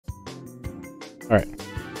Alright.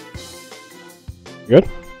 Good?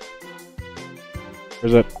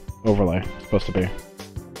 Where's that overlay supposed to be?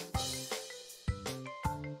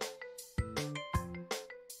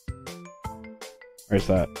 Where's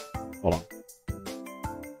that? Hold on.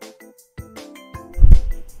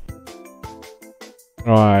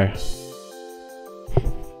 Why?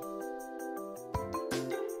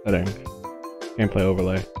 Setting. Gameplay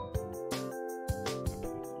overlay.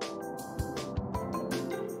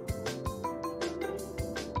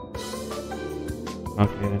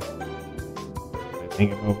 Okay. I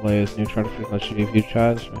think overlay is new. Try to figure out your view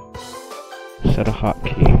charts. Set a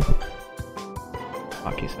hotkey.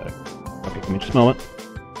 Hotkey setting. Okay, give me just a moment.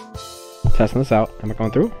 Testing this out. Am I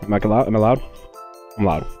going through? Am I loud? Am I loud? I'm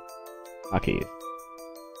loud. Hotkeys.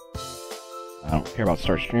 I don't care about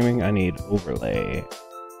start streaming. I need overlay.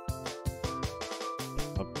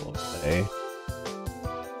 Overlay.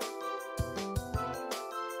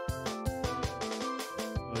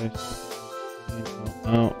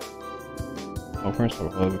 No. Oh, current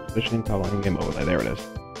overlay positioning. Top line game overlay. There it is.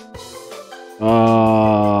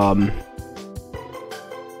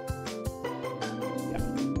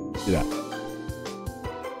 Do that.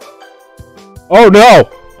 Oh no!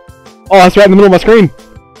 Oh, that's right in the middle of my screen!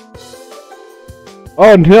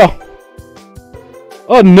 Oh no!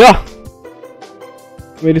 Oh no!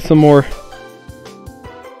 We need some more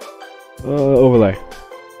overlay.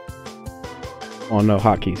 Oh no,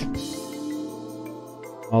 hotkeys.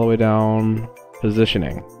 All the way down,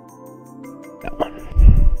 positioning. That one.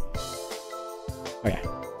 Okay.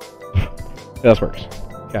 This works.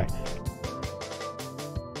 Okay.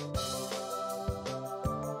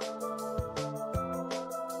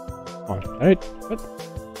 Alright, what?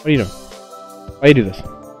 What are you doing? Why do you do this?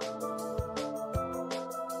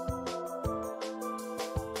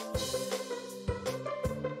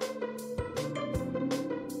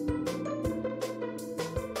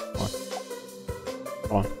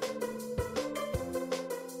 Hold on.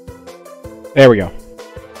 There we go.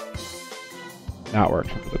 Now it works.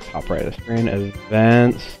 The top right of the screen.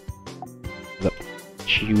 Events.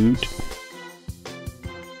 Shoot.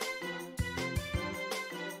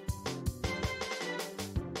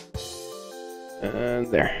 And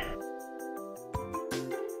there.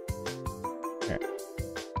 Alright.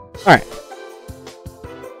 Alright.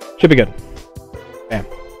 Should be good. Bam.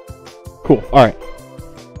 Cool. Alright.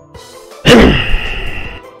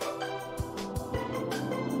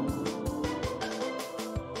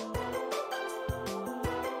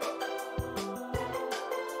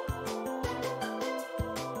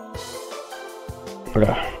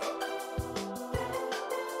 Okay.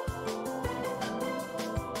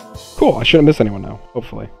 Cool, I shouldn't miss anyone now,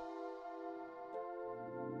 hopefully.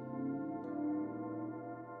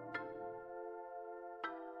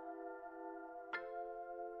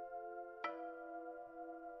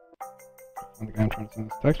 I think I'm trying to send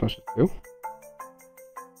this text message to.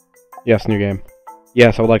 Yes, new game.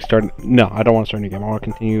 Yes, I would like to start. No, I don't want to start a new game. I want to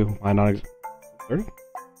continue my non-existent.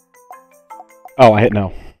 Oh, I hit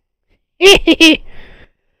no.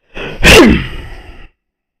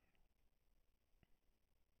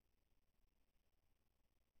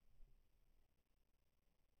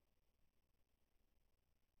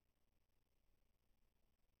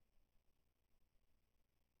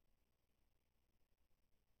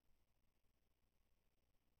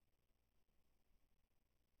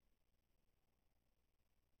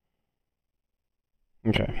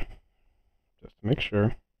 Okay, just to make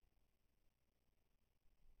sure.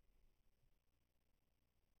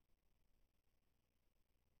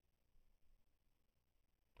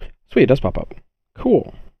 Sweet, it does pop up.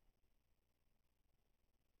 Cool.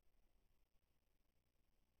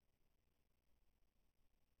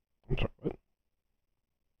 I'm sorry, what?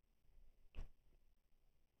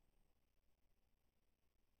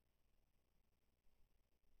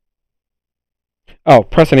 Oh,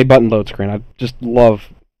 press any button load screen. I just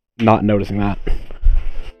love not noticing that.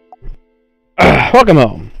 Welcome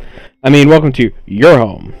home. I mean, welcome to your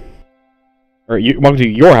home. Or, welcome to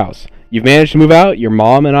your house. You've managed to move out. Your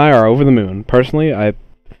mom and I are over the moon. Personally,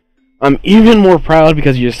 I'm even more proud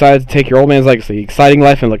because you decided to take your old man's legacy. Exciting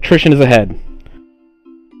life and electrician is ahead.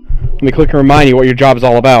 Let me click and remind you what your job is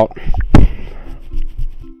all about.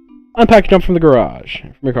 Unpack your jump from the garage,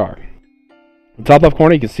 from your car. In the top left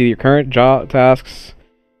corner, you can see your current job tasks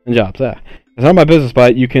and jobs. It's not my business,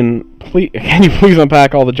 but you can you please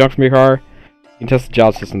unpack all the junk from your car? You can test the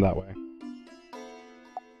job system that way.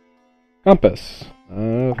 Compass.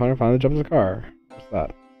 Find the jump in the car. What's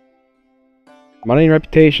that? Money and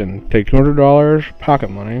reputation. Take $200 pocket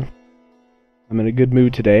money. I'm in a good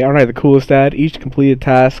mood today. Aren't I the coolest dad? Each completed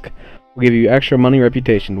task We'll give you extra money and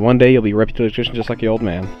reputation. One day you'll be a reputed electrician just like your old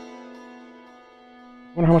man.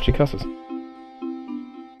 I wonder how much he cusses.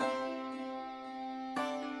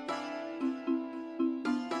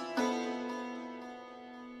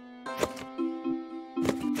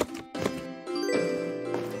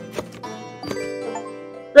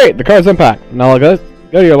 Great, the card's unpacked. Now go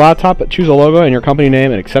to your laptop, choose a logo and your company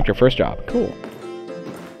name, and accept your first job. Cool.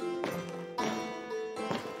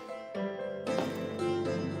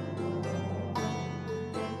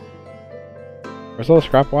 Where's all the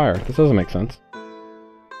scrap wire? This doesn't make sense.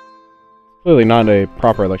 Clearly not a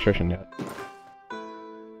proper electrician yet.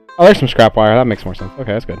 Oh, there's some scrap wire. That makes more sense.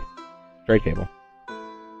 Okay, that's good. Straight cable.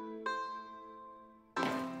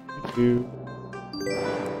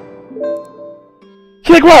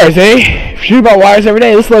 Slick wires, eh? If you shoot about wires every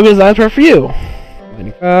day, this logo is designed for you.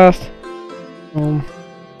 Getting fast.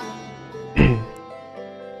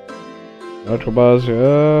 Electrical buzz.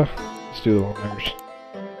 Let's do the wires.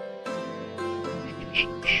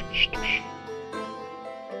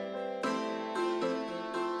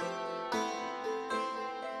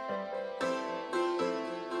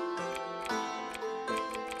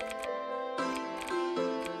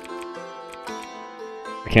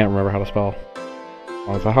 I can't remember how to spell.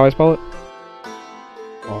 Oh, is that how I spell it?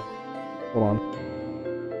 Oh, hold on.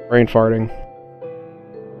 Brain farting.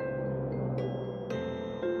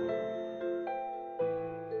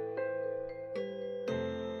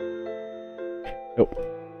 Nope.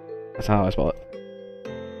 That's not how I spell it.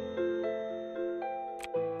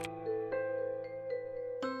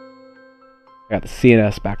 I got the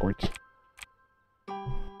CNS backwards.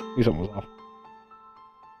 Knew something was off.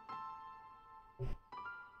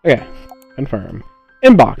 Okay, confirm.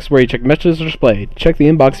 Inbox, where you check messages are displayed. Check the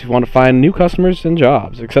inbox if you want to find new customers and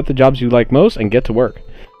jobs. Accept the jobs you like most and get to work.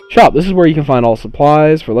 Shop, this is where you can find all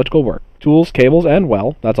supplies for electrical work. Tools, cables, and,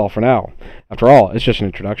 well, that's all for now. After all, it's just an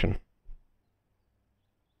introduction.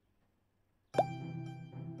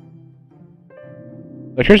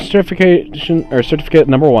 Electrician certificate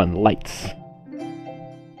number 1, lights.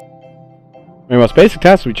 Your most basic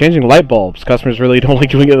task will be changing light bulbs. Customers really don't like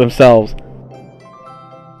doing it themselves.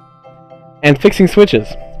 And fixing switches.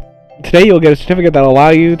 Today you'll get a certificate that will allow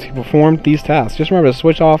you to perform these tasks. Just remember to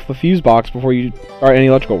switch off the fuse box before you start any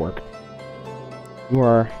electrical work. You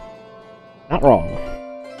are not wrong.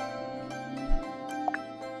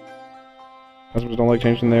 Customers don't like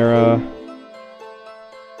changing their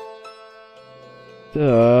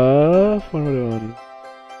stuff. What am I doing?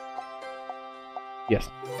 Yes.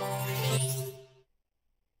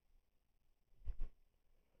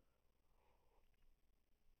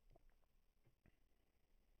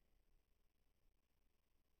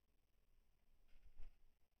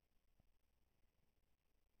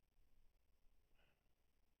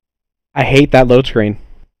 I hate that load screen.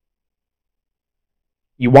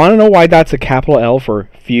 You want to know why that's a capital L for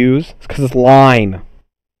fuse? It's because it's line.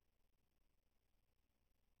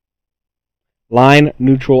 Line,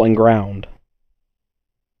 neutral, and ground.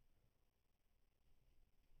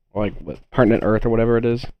 Or like what, pertinent earth or whatever it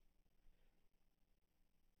is.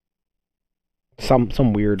 Some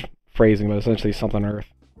weird phrasing, but essentially something earth.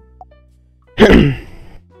 It's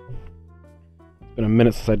been a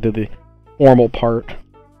minute since I did the formal part.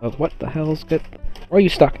 What the hell's good? Where are you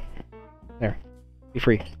stuck? There. Be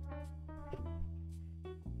free.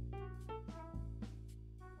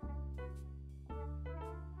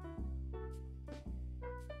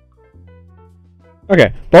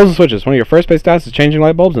 Okay, bulbs and switches. One of your first base tasks is changing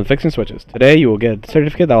light bulbs and fixing switches. Today you will get a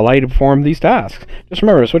certificate that will allow you to perform these tasks. Just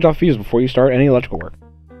remember to switch off fuse before you start any electrical work.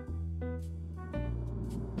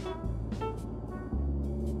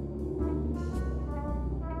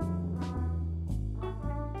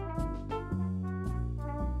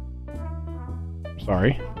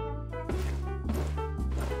 Sorry.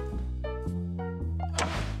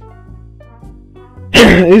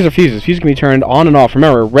 These are fuses. Fuses can be turned on and off.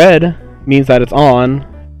 Remember, red means that it's on.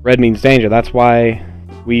 Red means danger. That's why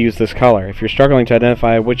we use this color. If you're struggling to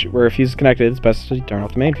identify where a fuse is connected, it's best to turn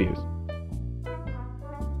off the main fuse.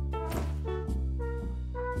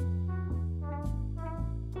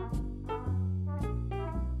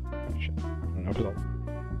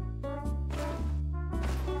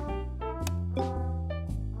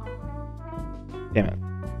 Damn it.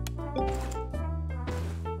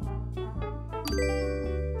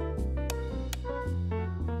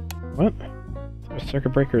 What? What circuit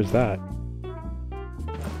breaker is that?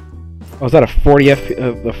 Oh, is that a 40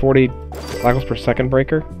 cycles per second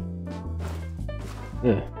breaker?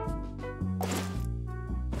 Ugh.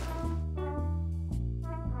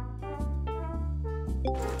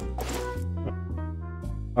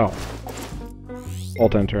 Oh.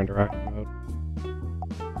 Alt enter interactive mode.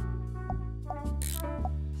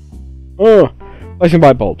 Oh! Placing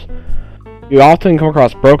light bulbs. You often come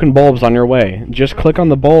across broken bulbs on your way. Just click on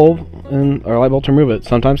the bulb or light bulb to remove it.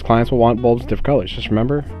 Sometimes clients will want bulbs in different colors. Just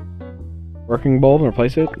remember, working bulb and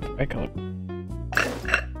replace it with the right color.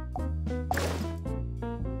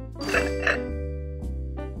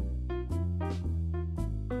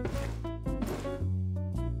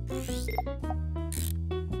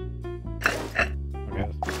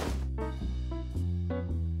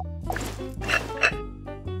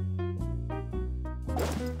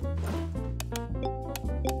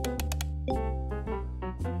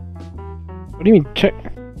 What do you mean check?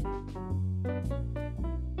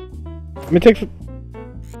 Let me take the...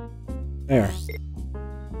 There.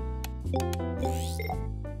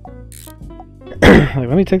 Like,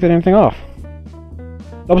 let me take that damn thing off.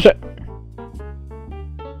 Double check.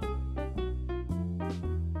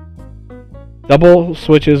 Double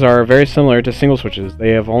switches are very similar to single switches.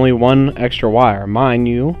 They have only one extra wire. Mind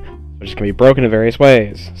you, switches can be broken in various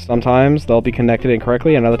ways. Sometimes they'll be connected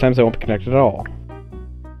incorrectly, and other times they won't be connected at all.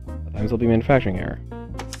 Sometimes there'll be manufacturing error.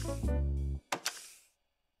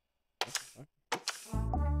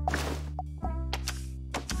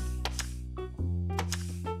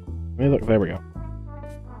 Let me look. There we go.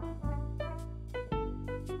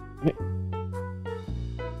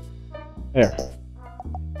 There.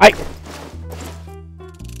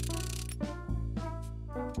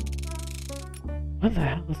 What the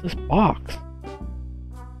hell is this box?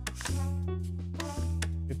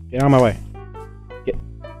 Get out of my way. Get.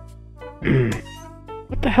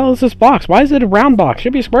 What the hell is this box? Why is it a round box? It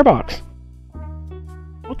should be a square box.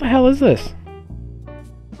 What the hell is this?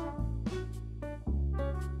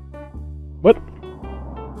 What?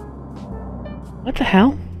 What the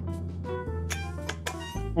hell?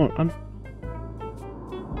 Hold on.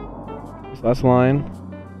 This last line.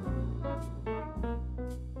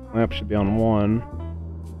 Lamp should be on 1.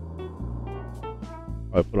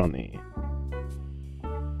 I put on the...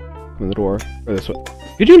 Come in the door. Or this way.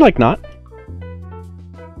 Could you, like, not?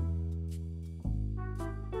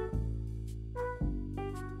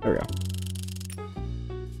 There we go.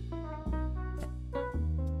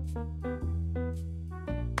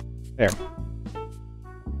 There.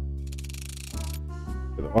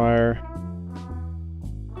 To the wire.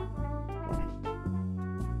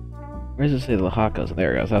 Where does it say the hot goes?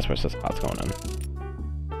 There it goes. That's where it says hot's going in.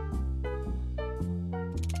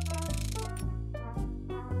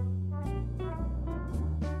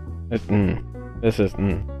 It's, This is,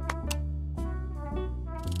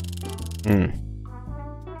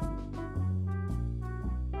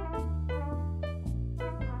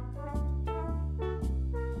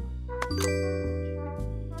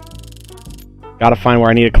 Gotta find where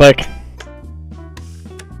I need to click.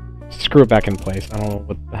 Screw it back in place. I don't know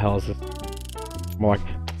what the hell is this. I'm like,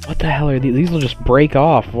 what the hell are these? These will just break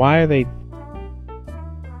off. Why are they...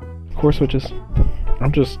 Core switches.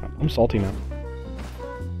 I'm salty now.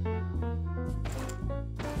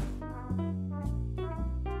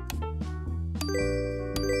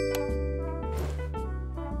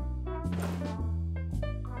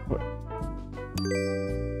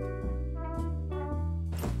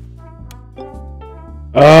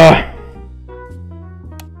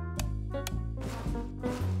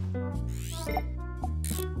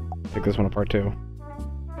 Take this one apart too.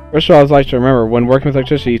 First of all, I'd like to remember, when working with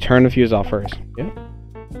electricity, turn the fuse off first. Yeah?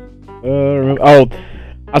 Oh, I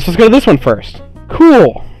was supposed to go to this one first.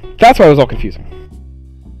 Cool! That's why it was all confusing.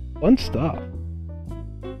 Fun stuff.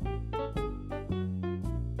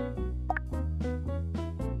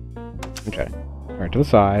 Okay. Turn to the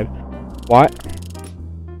side. What?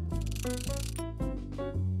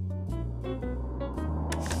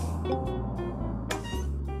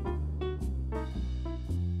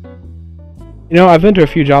 You know, I've been to a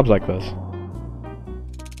few jobs like this.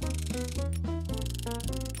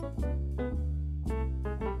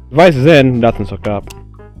 Device is in, nothing's hooked up.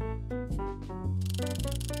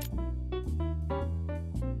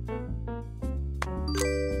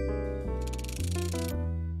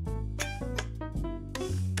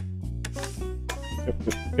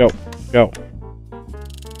 Go, go.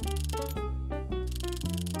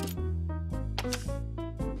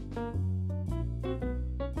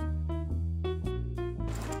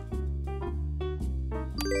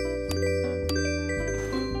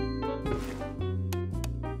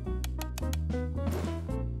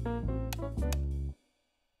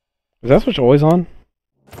 Is that switch always on?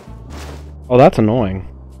 Oh, that's annoying.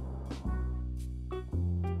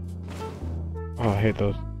 Oh, I hate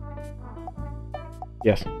those.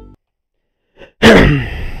 Yes.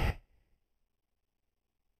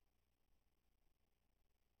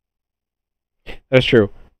 That's true.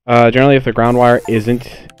 Generally, if the ground wire isn't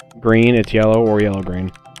green, it's yellow or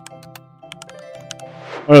yellow-green.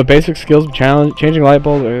 One of the basic skills of changing light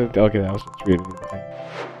bulbs. Okay, that was just reading the thing.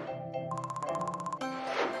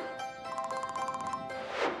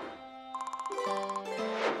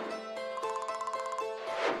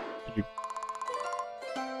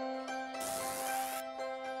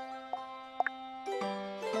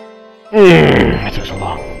 That took so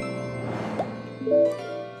long.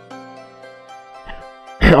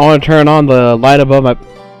 I want to turn on the light above my...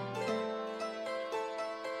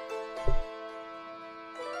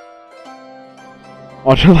 I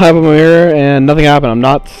want to turn the light above my mirror and nothing happened. I'm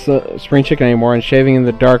not spring chicken anymore, and shaving in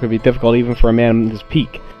the dark would be difficult even for a man in his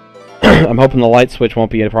peak. I'm hoping the light switch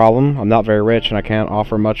won't be a problem. I'm not very rich and I can't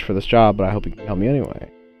offer much for this job, but I hope you can help me anyway.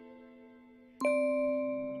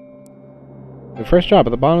 The first job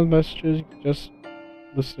at the bottom of the messages, you can just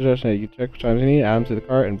list the suggestion that you check which items you need, add them to the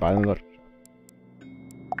cart, and buy them in the electric shop.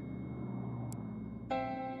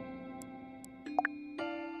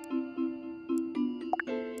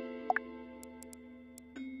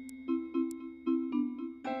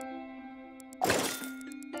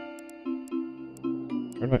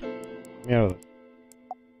 Where do I... Get me out of this.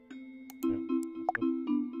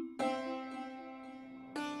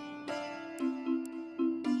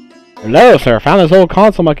 Hello, sir. I found this old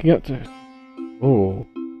console I can get to. Ooh.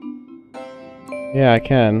 Yeah, I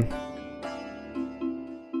can.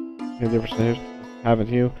 Haven't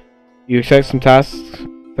you? You accept some tasks.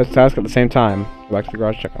 Let's task at the same time. Go back to the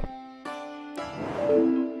garage, check on them.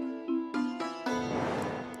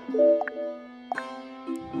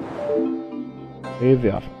 Leave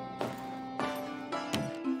the office.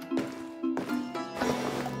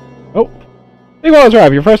 Oh! Think what was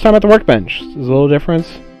right. Your first time at the workbench. This is a little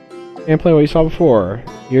difference. Gameplay what you saw before.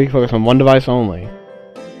 Here you can focus on one device only.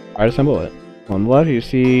 Try to assemble it. On the left you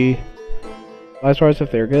see device parts. If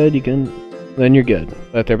they're good, you can then you're good.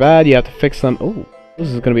 But if they're bad, you have to fix them. Oh, this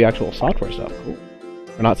is gonna be actual software stuff. Cool.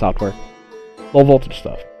 Or not software. Low voltage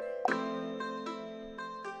stuff.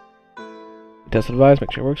 Test the device,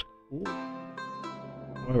 make sure it works. Cool.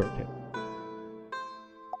 Whatever.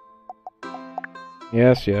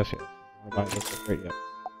 Yes, yes, yes. That's great, yep.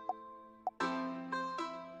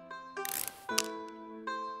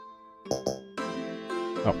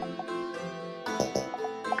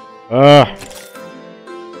 Oh.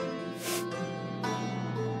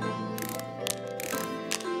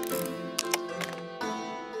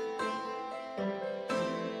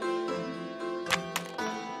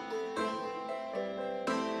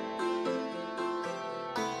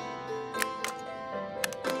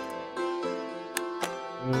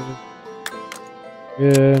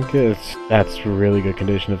 Good, good. That's really good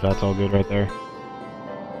condition if that's all good right there.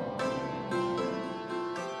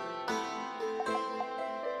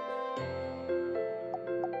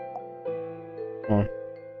 Come on.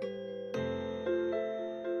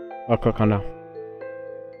 Oh, click on now.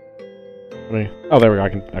 Oh, there we go. I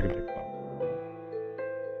can take it off.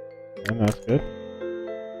 And that's good.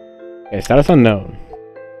 Okay, status unknown.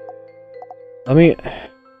 Let me.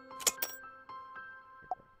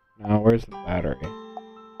 Now, where's the battery?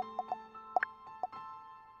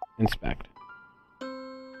 Inspect.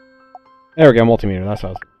 There we go, multimeter. That's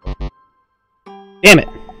what I was. Damn it!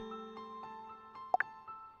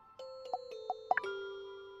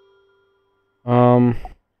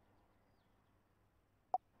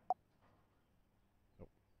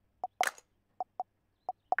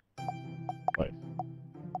 Wait.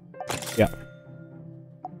 Yeah.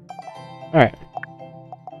 Alright.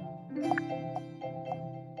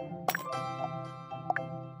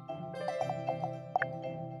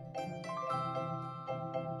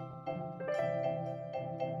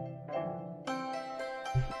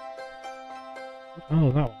 Oh,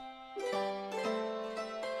 that one.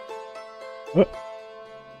 What?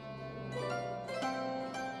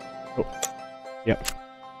 Oh. Yep.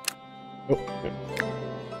 Oh.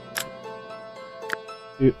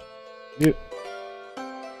 Good. You.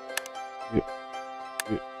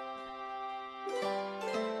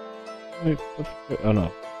 Wait, oh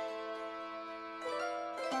no.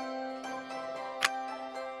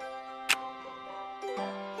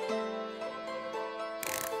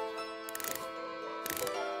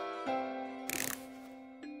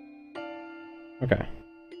 Okay.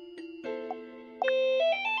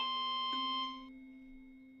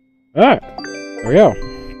 Alright. There we go.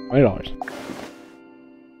 $20.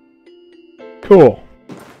 Cool.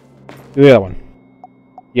 Do the other one.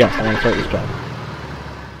 Yes, I want to start this job.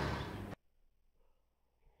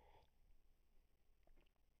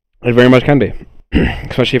 It very much can be.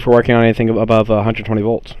 Especially if we're working on anything above 120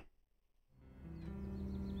 volts.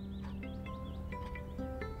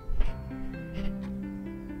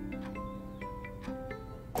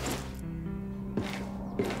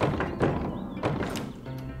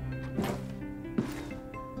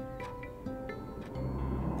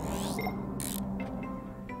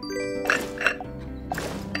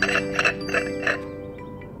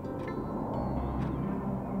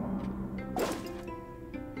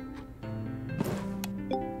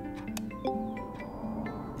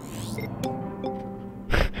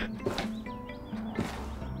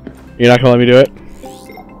 You're not gonna let me do it?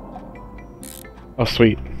 Oh,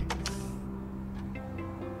 sweet.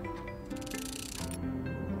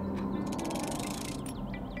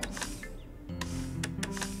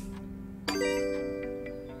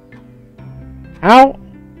 How?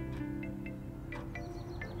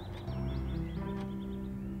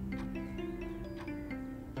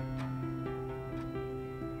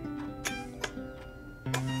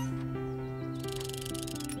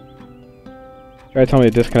 Try to tell me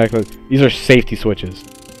to disconnect those. These are safety switches.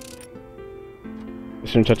 I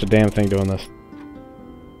shouldn't touch a damn thing doing this.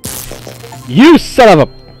 You son of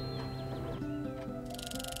a...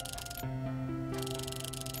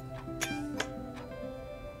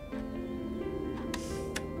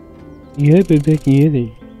 Yeah, but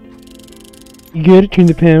Becky, you gotta turn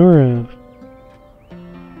the power off.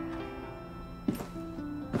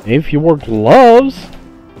 Maybe if you wore gloves,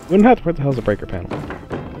 you wouldn't have to. Where the hell's the breaker panel?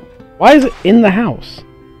 Why is it in the house?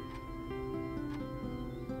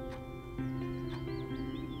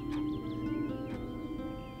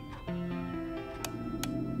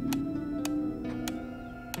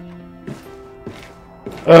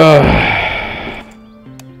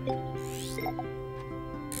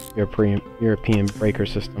 European breaker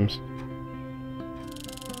systems.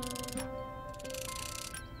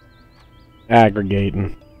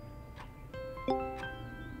 Aggregating.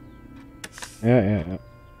 Yeah.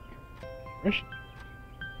 Fresh.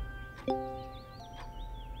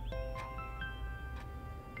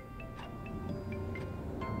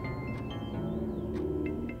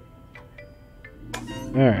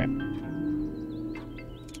 Alright.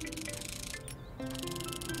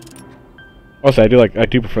 Also, I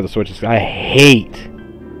do prefer the switches. I hate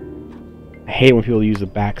when people use the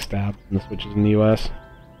backstab in the switches in the US.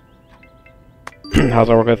 How's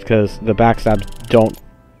that work with? Because the backstabs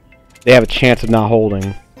they have a chance of not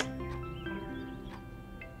holding.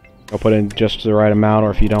 I'll put in just the right amount,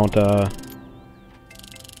 or if you don't, yeah,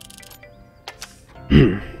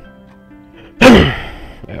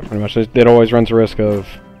 pretty much. It always runs the risk of...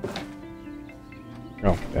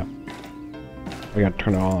 Oh, yeah. We gotta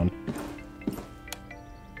turn it on.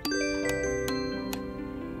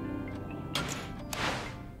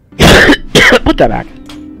 Put that back.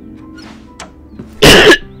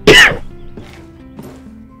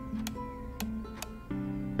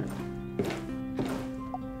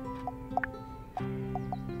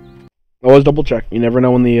 Always double check. You never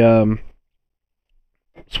know when the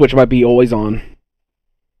switch might be always on.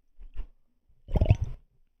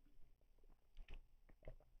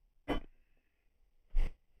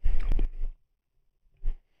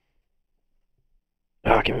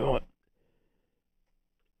 Ah, give me a moment.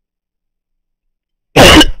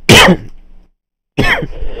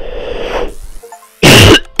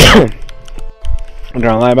 I'm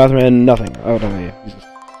trying to lie about them and nothing. Oh, no, yeah. Jesus.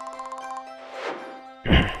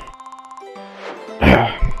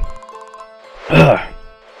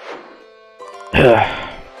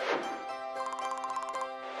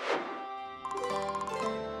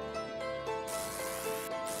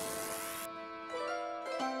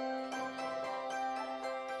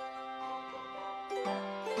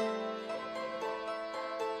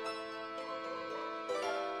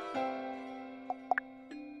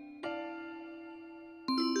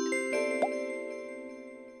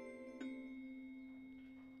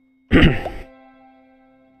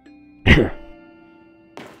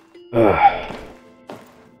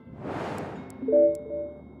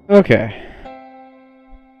 Okay.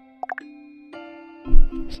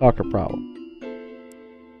 Soccer problem.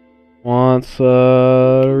 Wants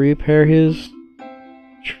to repair his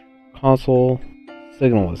console.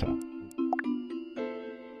 Signal is out.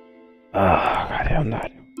 Oh, goddamn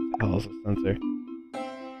that. What the hell is a sensor?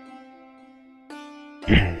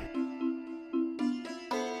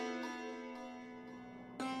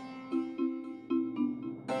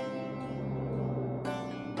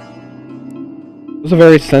 Those are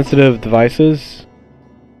very sensitive devices.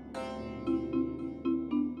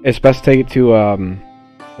 It's best to take it to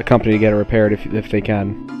the company to get it repaired if they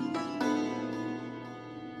can.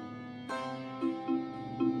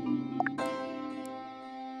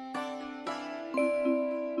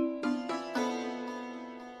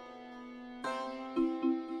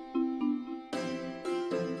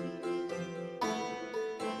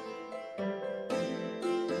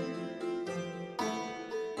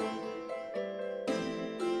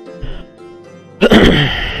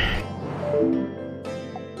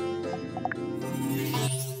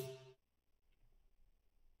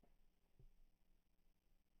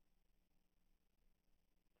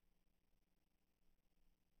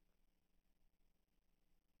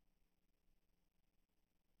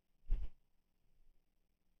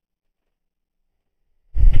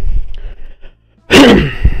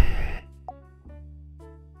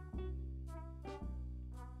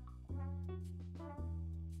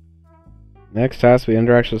 Next task will be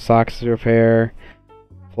interaction with sockets to repair,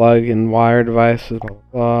 plug and wire devices, blah blah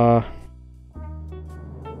blah.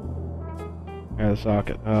 Repair the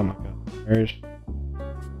socket. Oh my god. There's.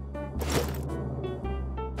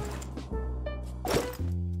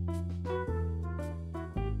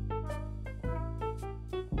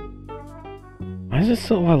 Why is it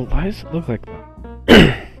so? Why does it look like that?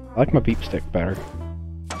 I like my beep stick better.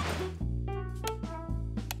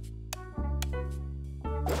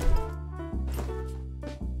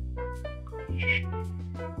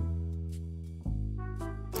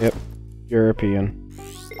 Yep, European.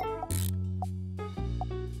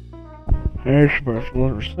 It's supposed to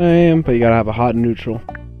look the same, but you gotta have a hot and neutral.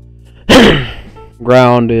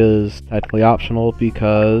 Ground is technically optional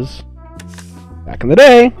because back in the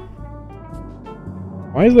day,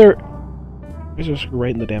 why is there a screw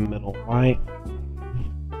right in the damn middle? Why?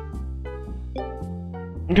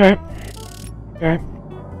 Okay. Okay.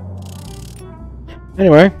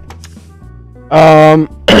 Anyway,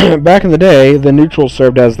 back in the day, the neutral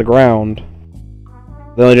served as the ground.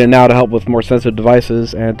 They only did it now to help with more sensitive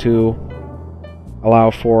devices and to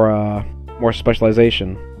allow for more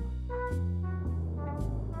specialization.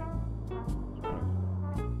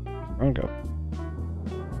 Where'd it go?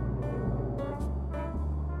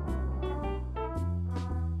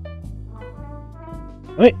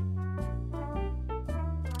 Wait.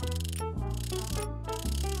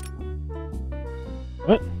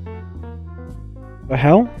 What? The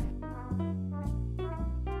hell?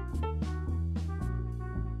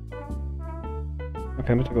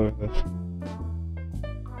 Okay, let me take a look at this.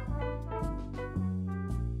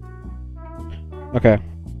 Okay.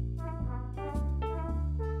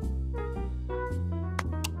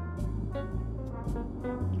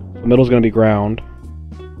 The middle's gonna be ground.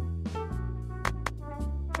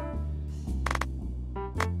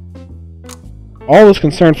 All is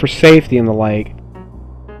concerned for safety and the like,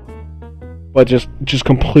 but just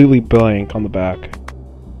completely blank on the back.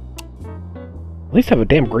 At least have a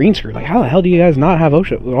damn green screen. Like, how the hell do you guys not have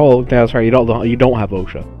OSHA? Oh, that's right. You don't have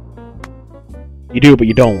OSHA. You do, but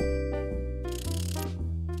you don't.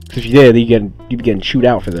 Because if you did, you'd be getting chewed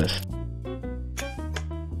out for this.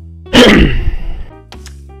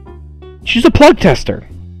 She's a plug tester.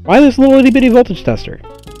 Why this little itty bitty voltage tester?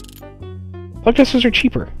 Plug testers are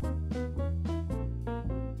cheaper.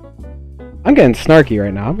 I'm getting snarky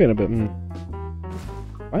right now. I'm getting a bit.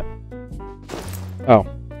 What? Oh.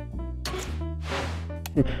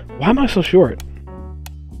 Why am I so short?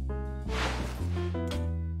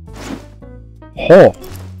 Oh.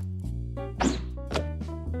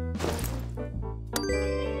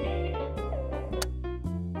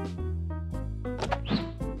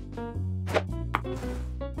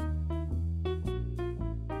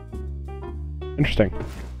 Interesting.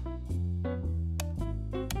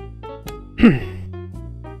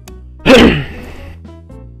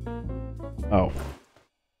 Oh.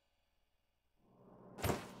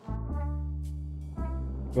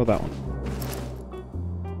 Well, that one.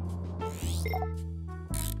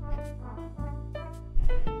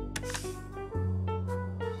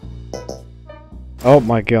 Oh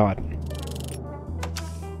my god.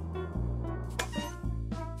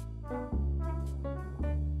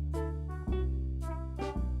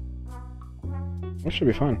 That should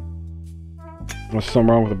be fine. Unless there's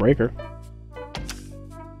something wrong with the breaker.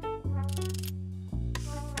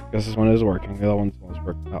 Guess this one is working. The other one's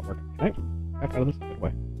not working. Can I back out of this? Get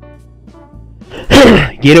away.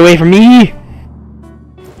 Get away from me!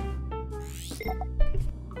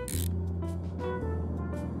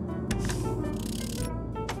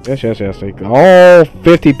 Yes. Take all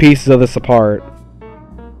 50 pieces of this apart.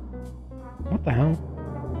 What the hell?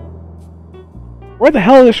 Where the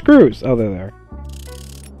hell are the screws? Oh, they're there.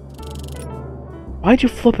 Why'd you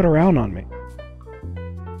flip it around on me?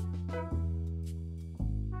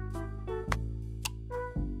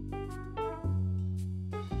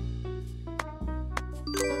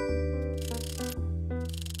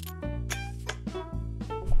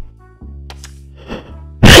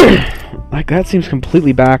 Like, that seems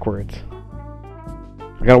completely backwards.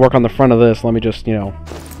 I gotta work on the front of this. Let me just, you know...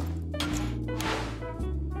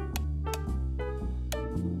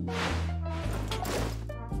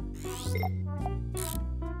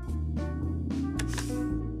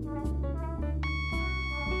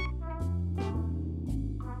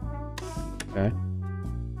 Okay.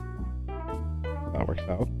 That works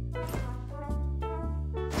out.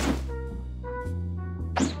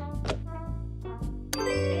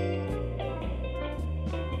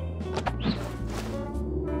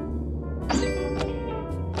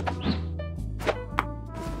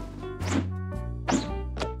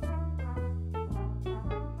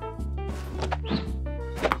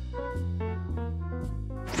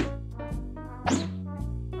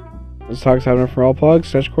 This talk's happening for all plugs,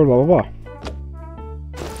 stretch cord, blah blah blah.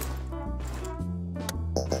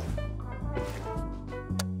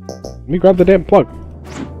 Let me grab the damn plug.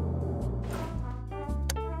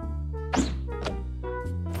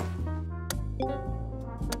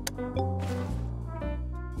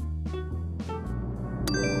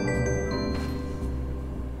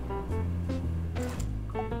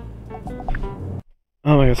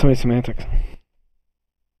 Oh my god, so many semantics.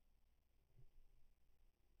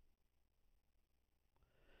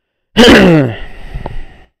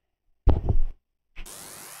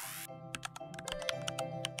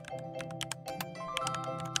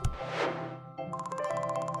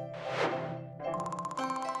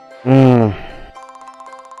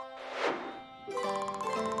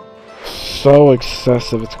 So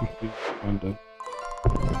excessive, it's completely offended.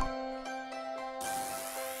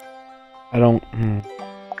 I don't.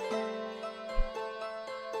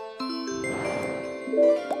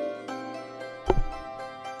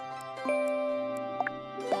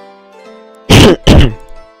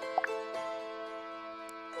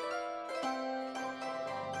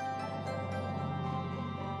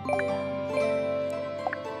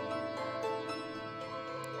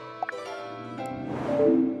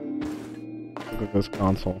 Look at this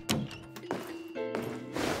console.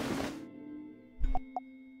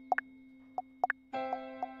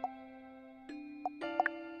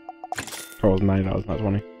 Oh, it was $90, not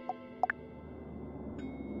 20.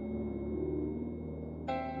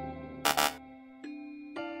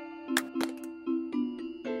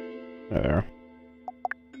 There.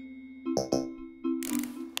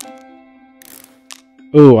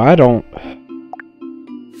 Ooh, I don't.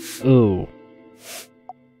 Ooh.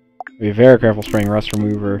 Be very careful spraying rust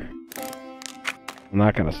remover and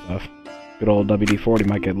that kind of stuff. Good old WD-40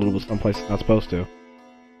 might get a little bit someplace it's not supposed to.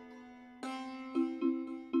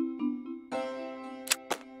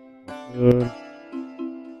 Good.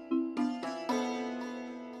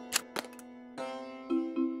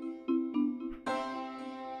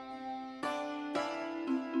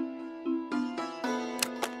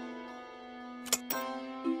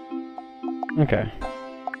 Okay.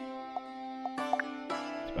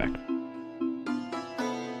 It's back.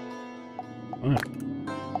 Alright.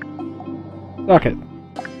 Socket.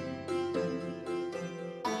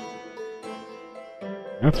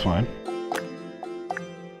 That's fine.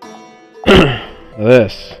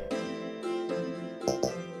 This.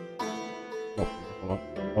 Oh,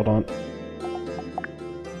 hold on.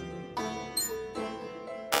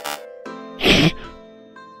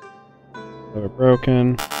 They're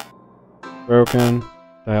broken. Broken.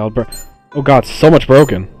 Dialed bro. Oh god, so much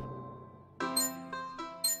broken.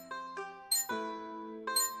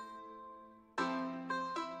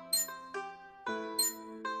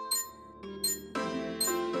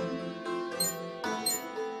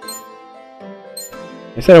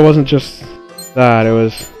 They said it wasn't just that, it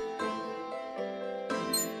was...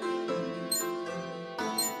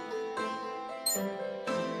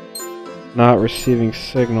 not receiving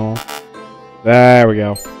signal. There we go.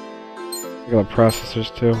 Look at the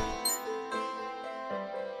processors too.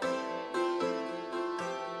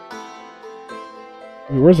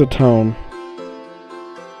 Where's the tone?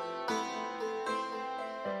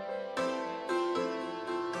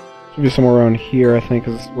 Should be somewhere around here, I think,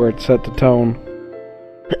 is where it's set to tone.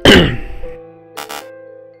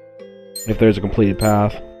 If there's a completed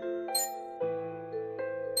path.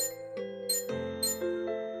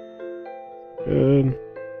 Good.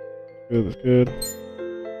 Good, that's good.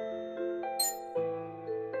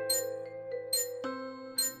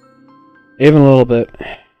 Even a little bit.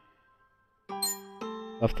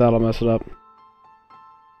 Left that'll mess it up.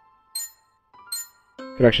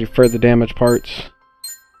 Could actually further damage parts.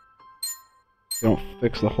 Don't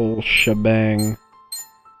fix the whole shebang.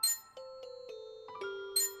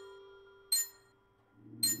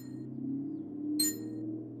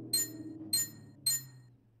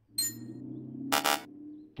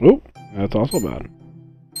 Oop, that's also bad.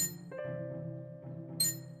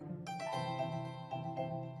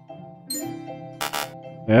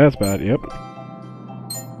 Yeah, that's bad, yep.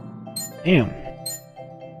 Damn.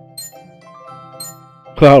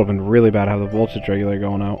 That would have been really bad to have the voltage regulator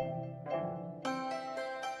going out.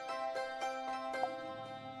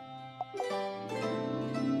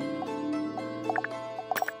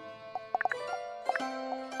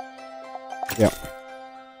 Yep.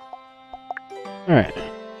 Alright.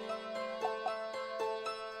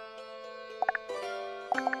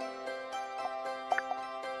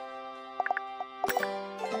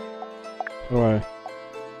 How do I...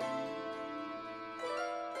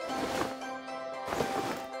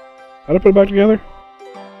 How do I put it back together?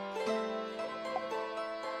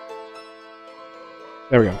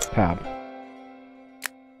 There we go. Tab.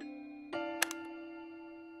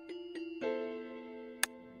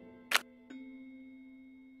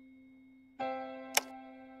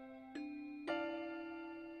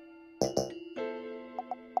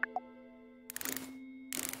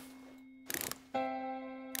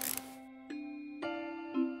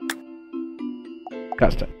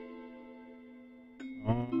 Test it.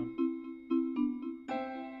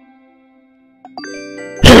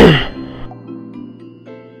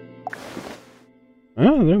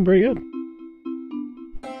 Oh, they're doing pretty good.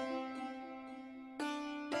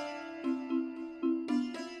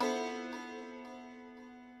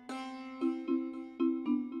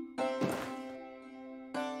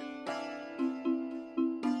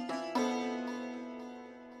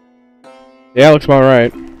 Yeah, looks about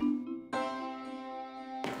right.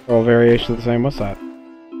 All variations of the same. What's that?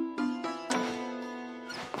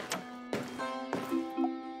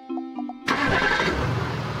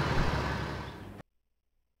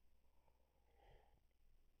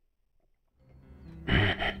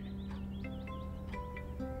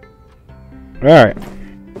 Alright.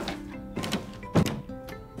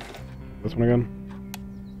 This one again?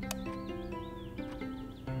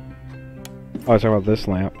 Oh, I was talking about this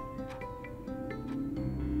lamp.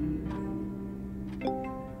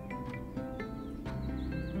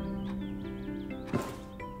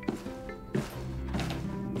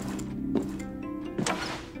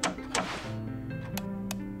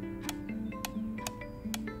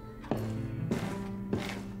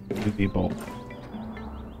 UV bulb.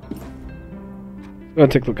 Go ahead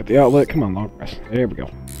and take a look at the outlet. Come on, long press. There we go.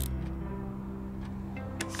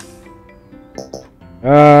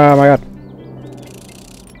 Oh my god.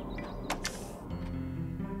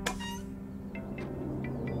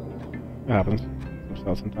 That happens.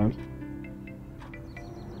 Sometimes.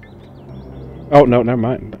 Oh, no, never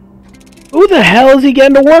mind. Who the hell is he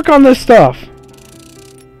getting to work on this stuff?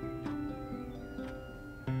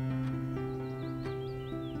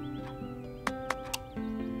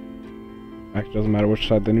 Actually, doesn't matter which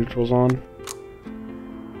side the neutral's on.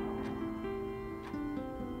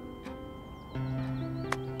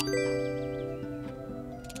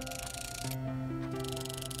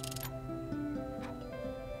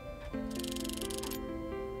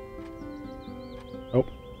 Oh.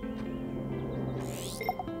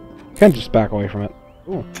 Can't just back away from it.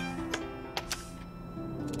 Cool.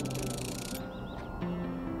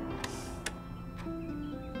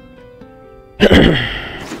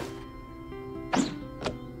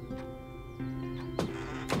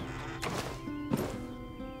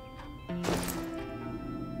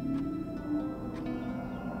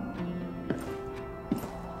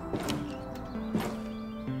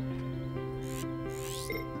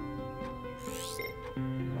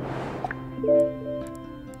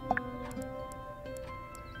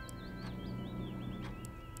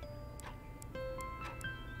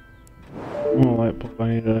 Oh, light bulb. I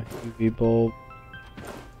need a UV bulb.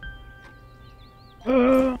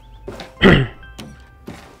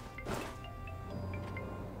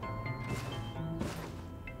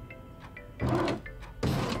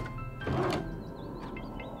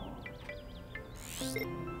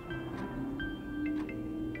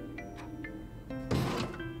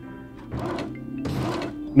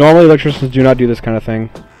 Normally, electricians do not do this kind of thing.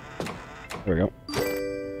 There we go.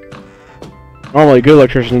 Normally, good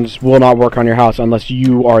electricians will not work on your house unless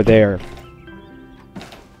you are there.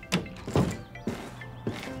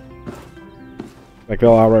 Like,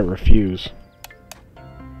 they'll outright refuse.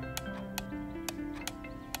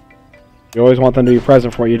 You always want them to be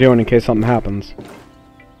present for what you're doing in case something happens.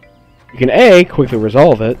 You can A, quickly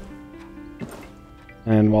resolve it,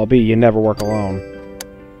 and while B, you never work alone.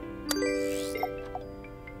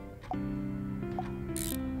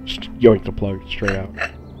 Just yoink the plug straight out.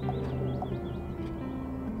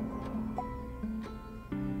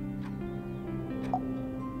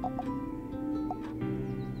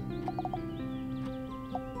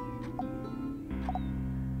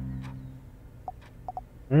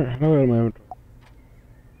 Alright, now I got my inventory.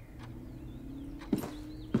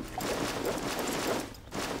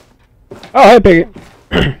 Oh, hey, piggy!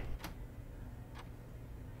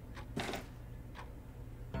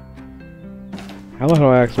 How the hell do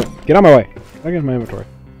I accidentally... Get out of my way! I get my inventory.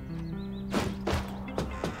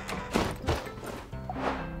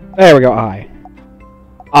 There we go,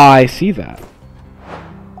 I see that.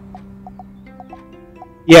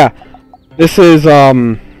 Yeah, this is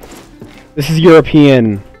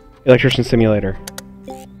European Electrician Simulator.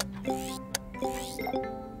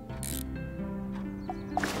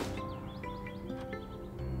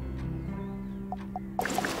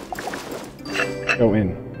 Go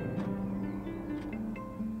in.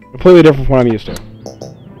 Completely different from what I'm used to.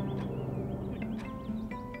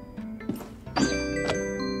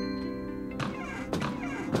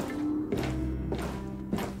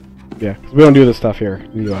 Yeah, because we don't do this stuff here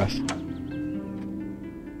in the US.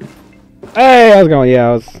 Hey, how's it going? Yeah,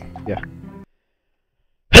 I was... Yeah.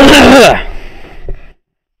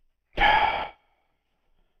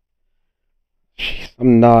 Jeez,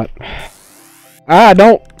 I'm not... Ah,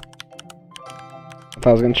 don't! I thought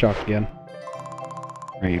I was getting shocked again.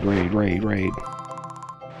 Raid, raid, raid, raid.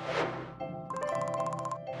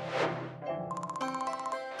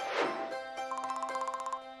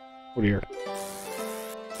 Oh dear.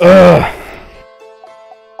 Ugh!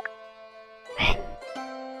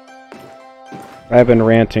 I've been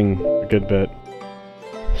ranting a good bit.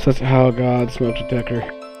 Such, oh god, smoke detector.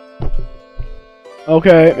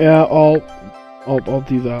 Okay, yeah, I'll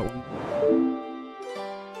do that one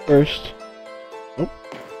first. Oh,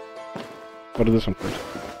 I'll do this one first.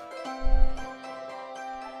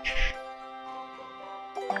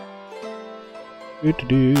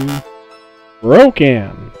 Do.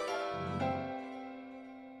 Broken.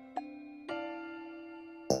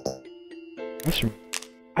 That's.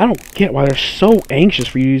 I don't get why they're so anxious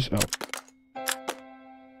for you to use. Oh.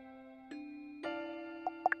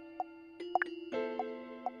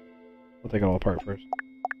 I'll take it all apart first.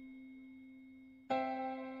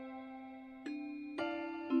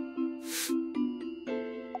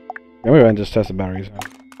 Yeah, we're going to just test the batteries now.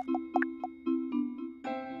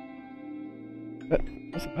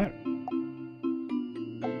 What's the battery?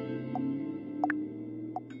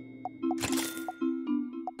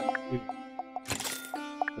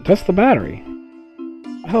 Test the battery.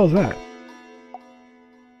 What the hell is that?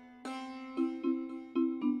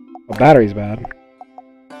 Oh, battery's bad.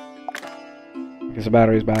 I guess the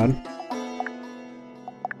battery's bad.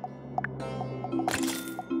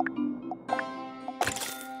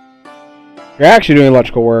 You're actually doing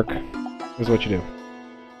electrical work. This is what you do.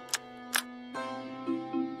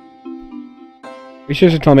 You should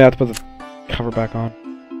just tell me I have to put the cover back on.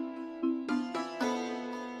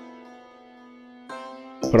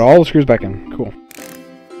 Put all the screws back in. Cool.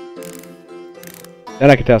 Then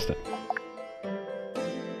I can test it.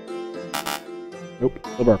 Nope,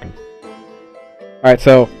 still broken. Alright,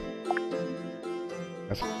 so...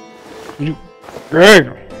 Great!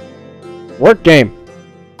 Work game!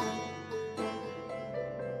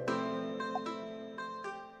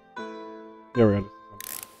 There we go.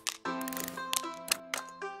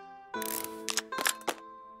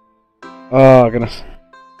 Oh, goodness.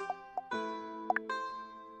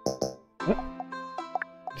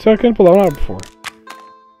 So I couldn't pull that one out before.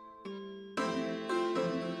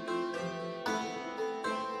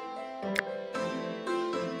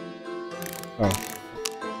 Oh.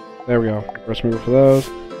 There we go. Rust remover for those.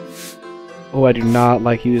 Oh, I do not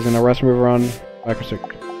like using a rust remover on microswitch.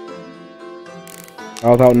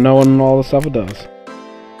 Without knowing all the stuff it does.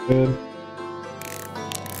 Good.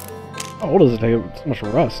 Oh, what does it take? So much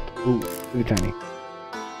rust. Ooh, really tiny.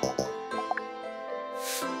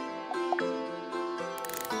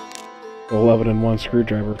 A 11-in-1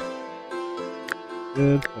 screwdriver.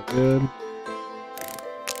 Good, good.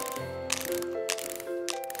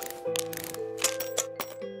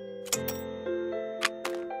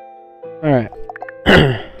 Alright.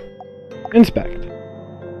 Inspect.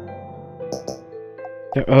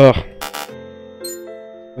 Ugh.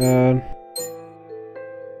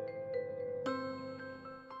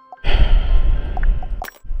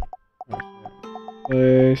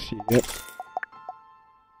 Place, yep.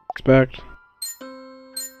 Inspect.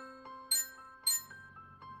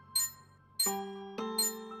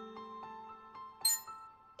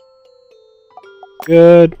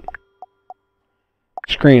 Good.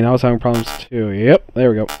 Screen, I was having problems too. Yep,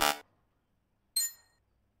 there we go.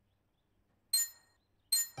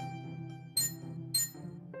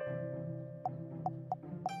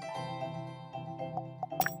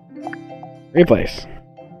 Replace.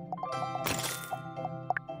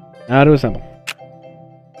 Now to assemble.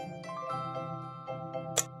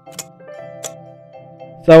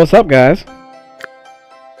 So what's up, guys?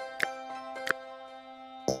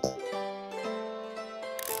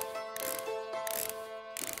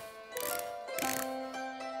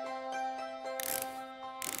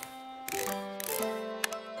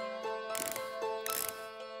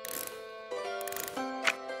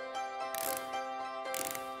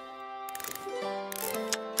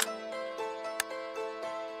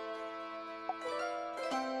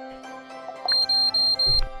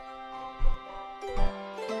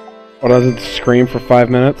 What, does it scream for 5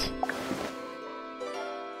 minutes?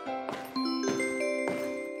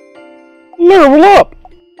 Level up!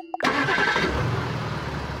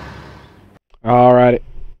 Alrighty.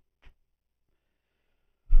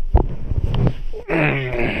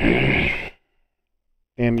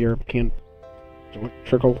 Damn European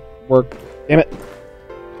electrical work. Damn it.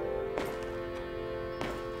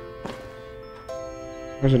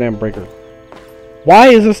 Where's the damn breaker? Why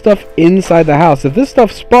is this stuff inside the house? If this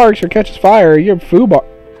stuff sparks or catches fire, you're foobar.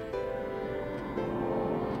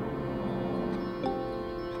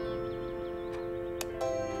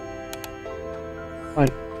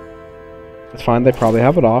 Fine. It's fine. They probably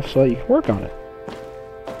have it off so that you can work on it.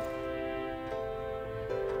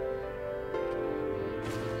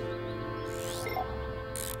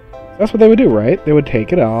 That's what they would do, right? They would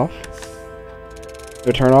take it off. They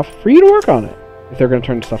would turn it off for you to work on it. If they're going to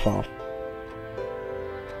turn stuff off.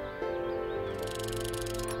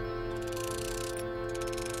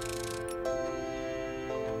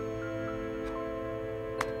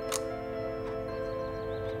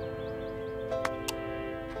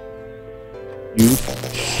 You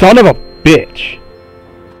son of a bitch.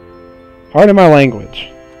 Pardon my language.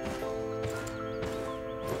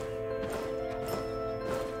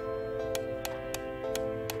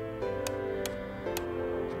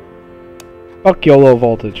 Fuck your low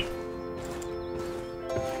voltage.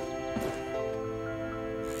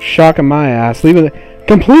 Shocking my ass. Leaving it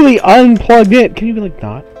completely unplugged in. Can you be like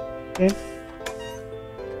not? Okay.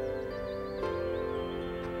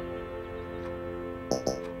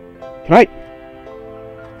 Can I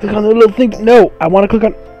click on the little thing? No, I want to click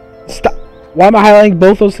on. Stop. Why am I highlighting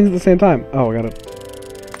both those things at the same time? Oh, I got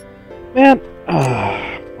it. Man,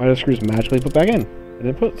 why did the screws magically put back in? I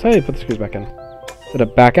didn't say put the screws back in. Did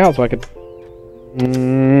it back out so I could?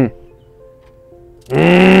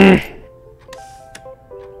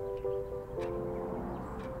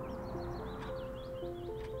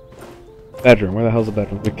 Bedroom. Where the hell's the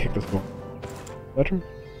bedroom? Let me kick this door. Bedroom?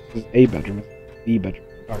 This is a bedroom. It's the bedroom.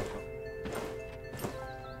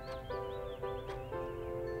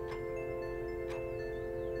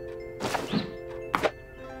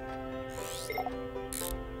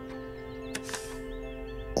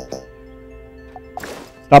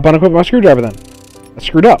 Stop unequipping my screwdriver then. That's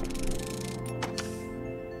screwed up.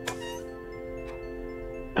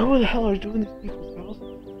 Who the hell are doing these people's houses?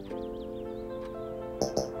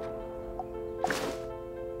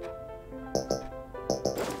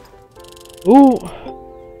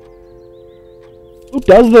 Who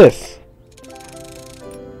does this?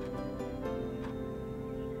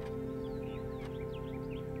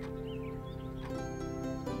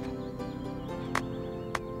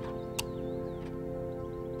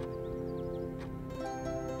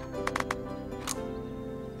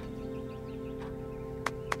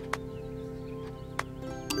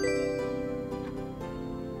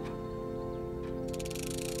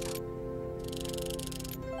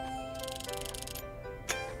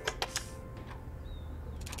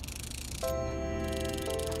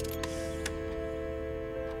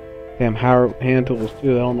 Damn hand tools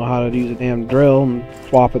too. They don't know how to use a damn drill and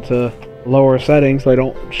swap it to lower settings so they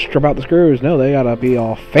don't strip out the screws. No, they gotta be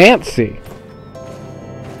all fancy.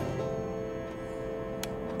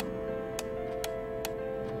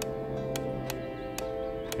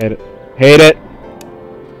 Hate it. Hate it.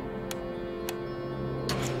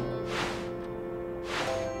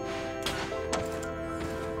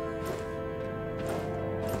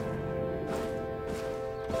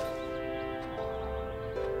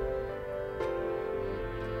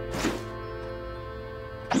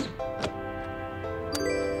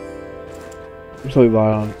 Just leave that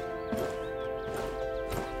on.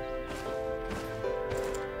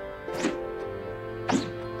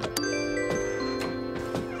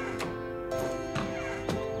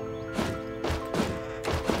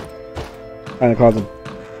 Kind of cause them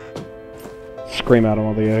scream at them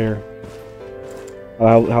while they get here.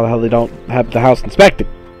 How the hell they don't have the house inspected?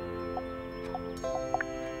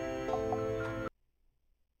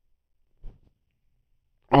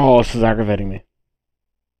 Oh, this is aggravating me.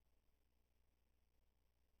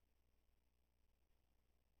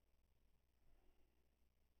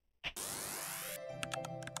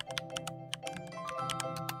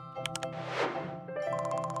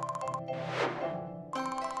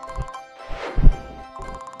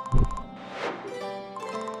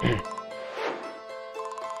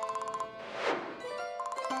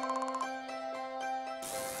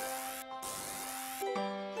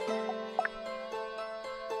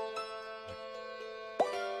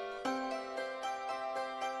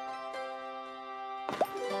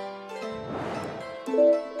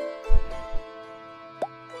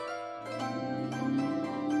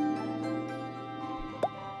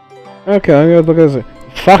 Okay, I'm gonna look at this.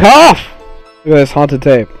 Fuck off! Look at this haunted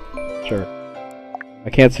tape. Sure. I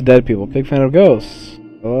can't see dead people. Big fan of ghosts.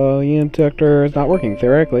 The EM detector is not working,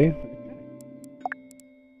 theoretically.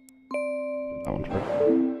 That one's working.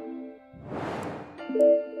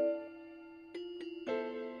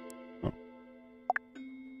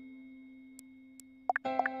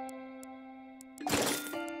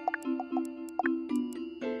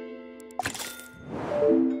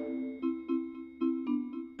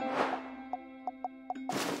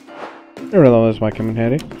 I don't know, this might come in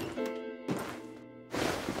handy.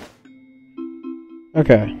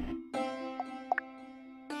 Okay.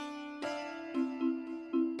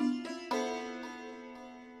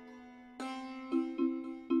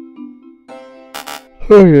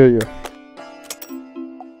 Oh, yeah.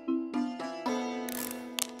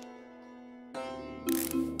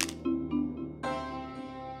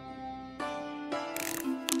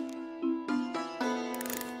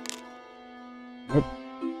 Yep.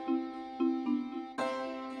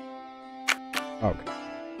 Okay,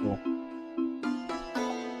 cool.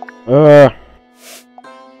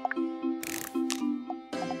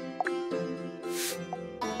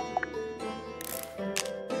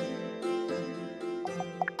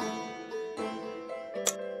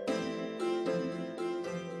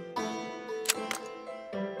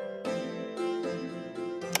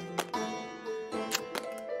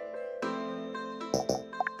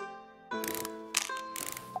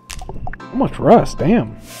 So much rust,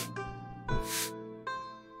 damn.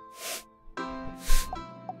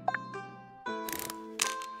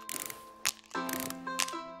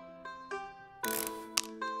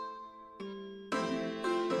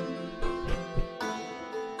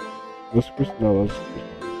 Those screws, no, those screws.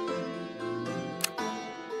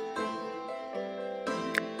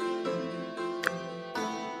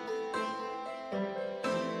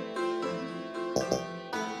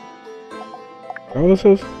 Is that what this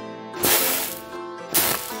is?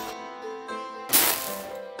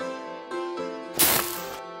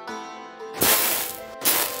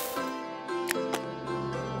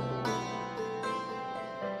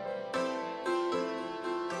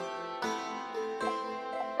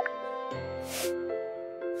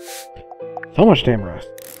 So much damn rust.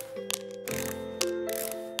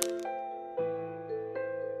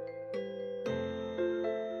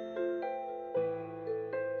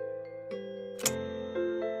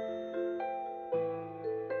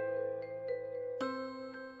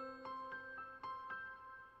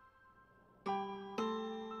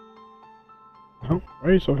 Oh, why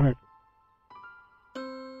are you so connected?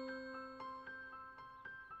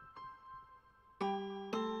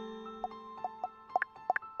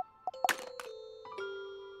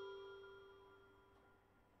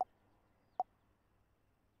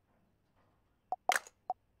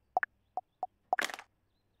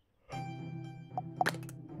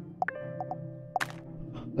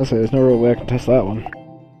 Let's say there's no real way I can test that one.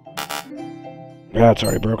 Yeah, it's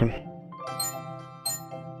already broken.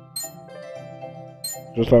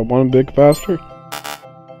 Just that one big capacitor?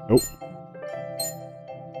 Nope.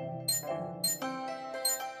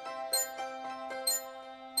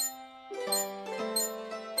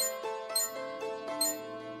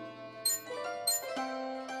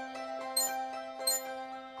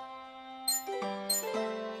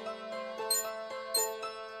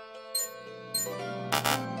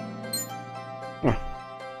 Huh.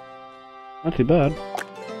 Not too bad.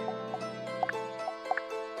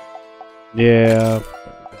 Yeah.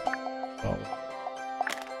 Oh.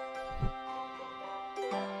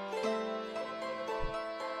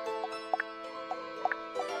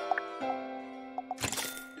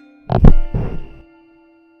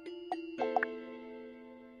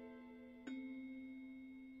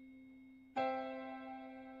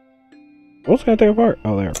 What's gonna take apart?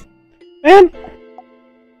 Oh, there. Man!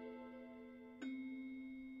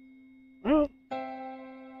 Well.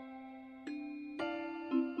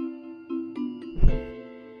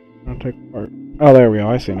 I'll take apart. Oh, there we go.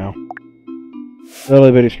 I see now.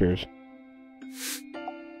 Little bitty screws.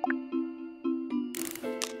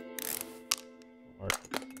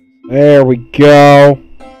 There we go.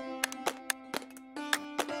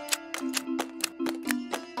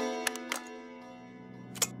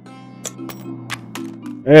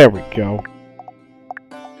 There we go.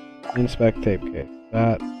 Inspect tape case.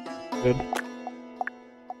 That good.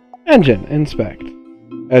 Engine. Inspect.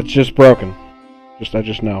 It's just broken. I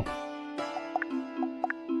just know.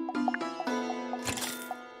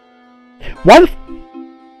 Why the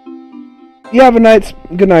you have a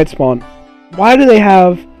good night spawn. Why do they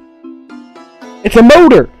have... It's a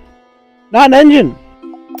motor! Not an engine!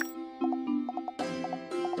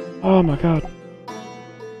 Oh my god.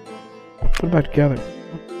 Put it back together.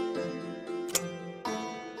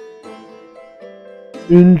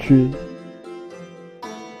 Engine.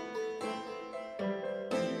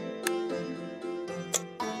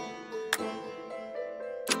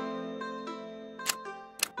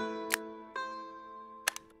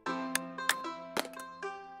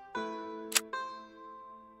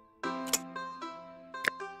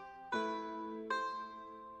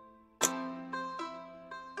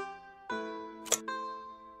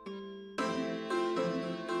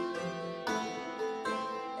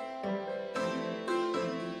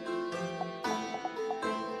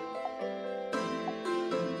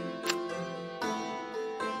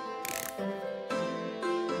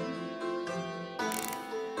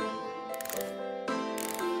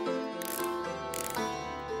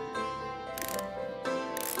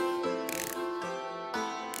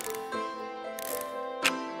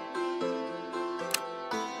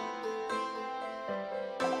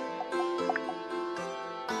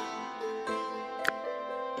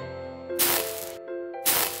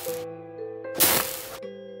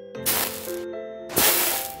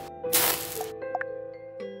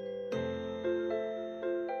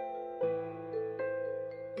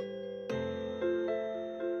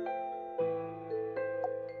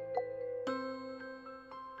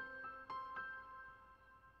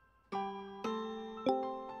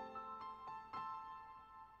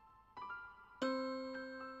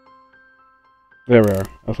 There we are.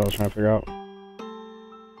 That's what I was trying to figure out.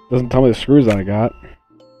 Doesn't tell me the screws that I got.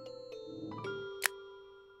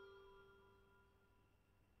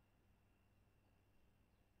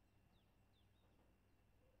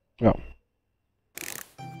 Oh.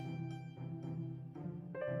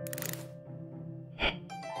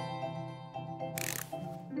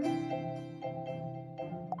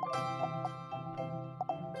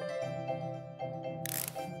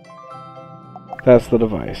 That's the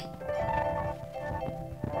device.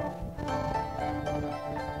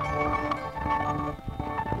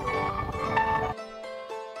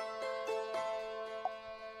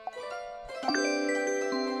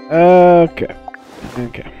 Okay.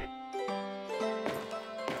 Okay.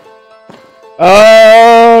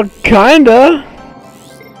 Kinda.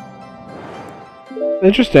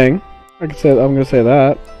 Interesting. I'm gonna say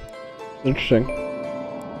that. Interesting.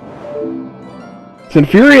 It's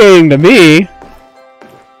infuriating to me.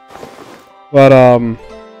 But,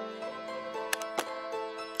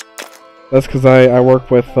 that's because I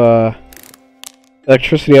work with,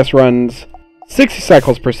 electricity S runs 60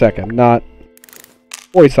 cycles per second, not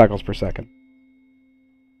 40 cycles per second.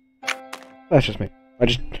 That's just me. I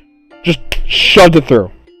just shoved it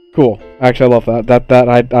through. Cool. Actually, I love that.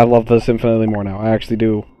 I love this infinitely more now. I actually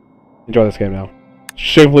do enjoy this game now.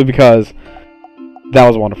 Simply because that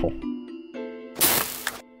was wonderful.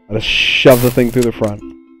 I just shoved the thing through the front.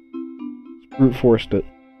 Brute forced it.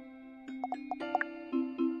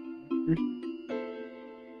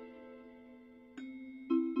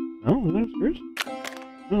 Oh, is that screws?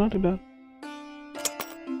 No, not too bad.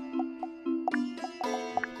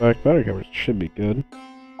 Back battery covers should be good.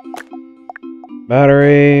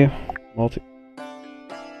 Battery, multi.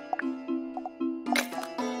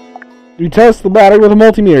 You test the battery with a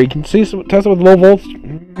multimeter. You can see test it with low volts.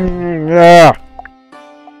 Yeah.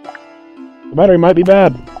 The battery might be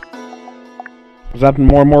bad. It's happened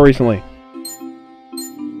more and more recently.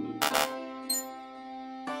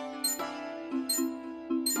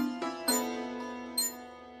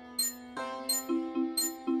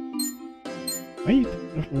 Why are you?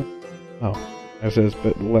 Oh, this is a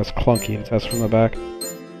bit less clunky to test from the back.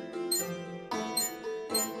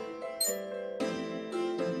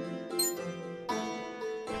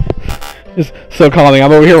 Just so calming.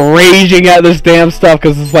 I'm over here raging at this damn stuff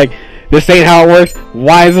because it's like, this ain't how it works.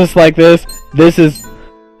 Why is this like this? This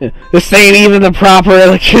ain't even the proper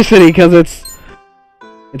electricity because it's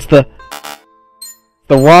the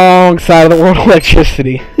wrong side of the world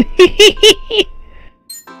electricity.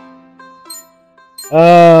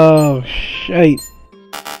 Oh shit.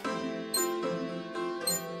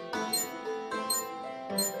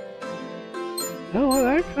 No,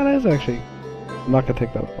 that kind of is actually. I'm not gonna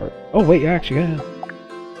take that apart. Oh wait, yeah, actually, yeah.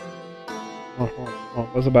 Oh,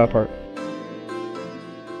 what's the bad part?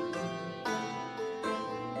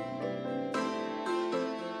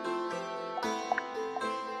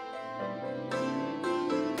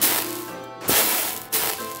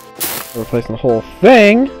 We're replacing the whole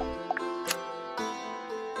thing.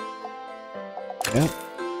 Yeah.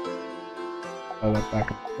 Put that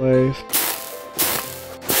back in place.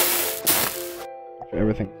 Make sure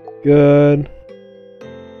everything's good.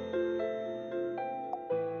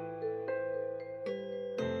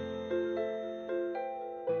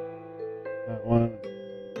 That one.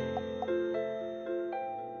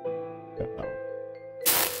 Got that one.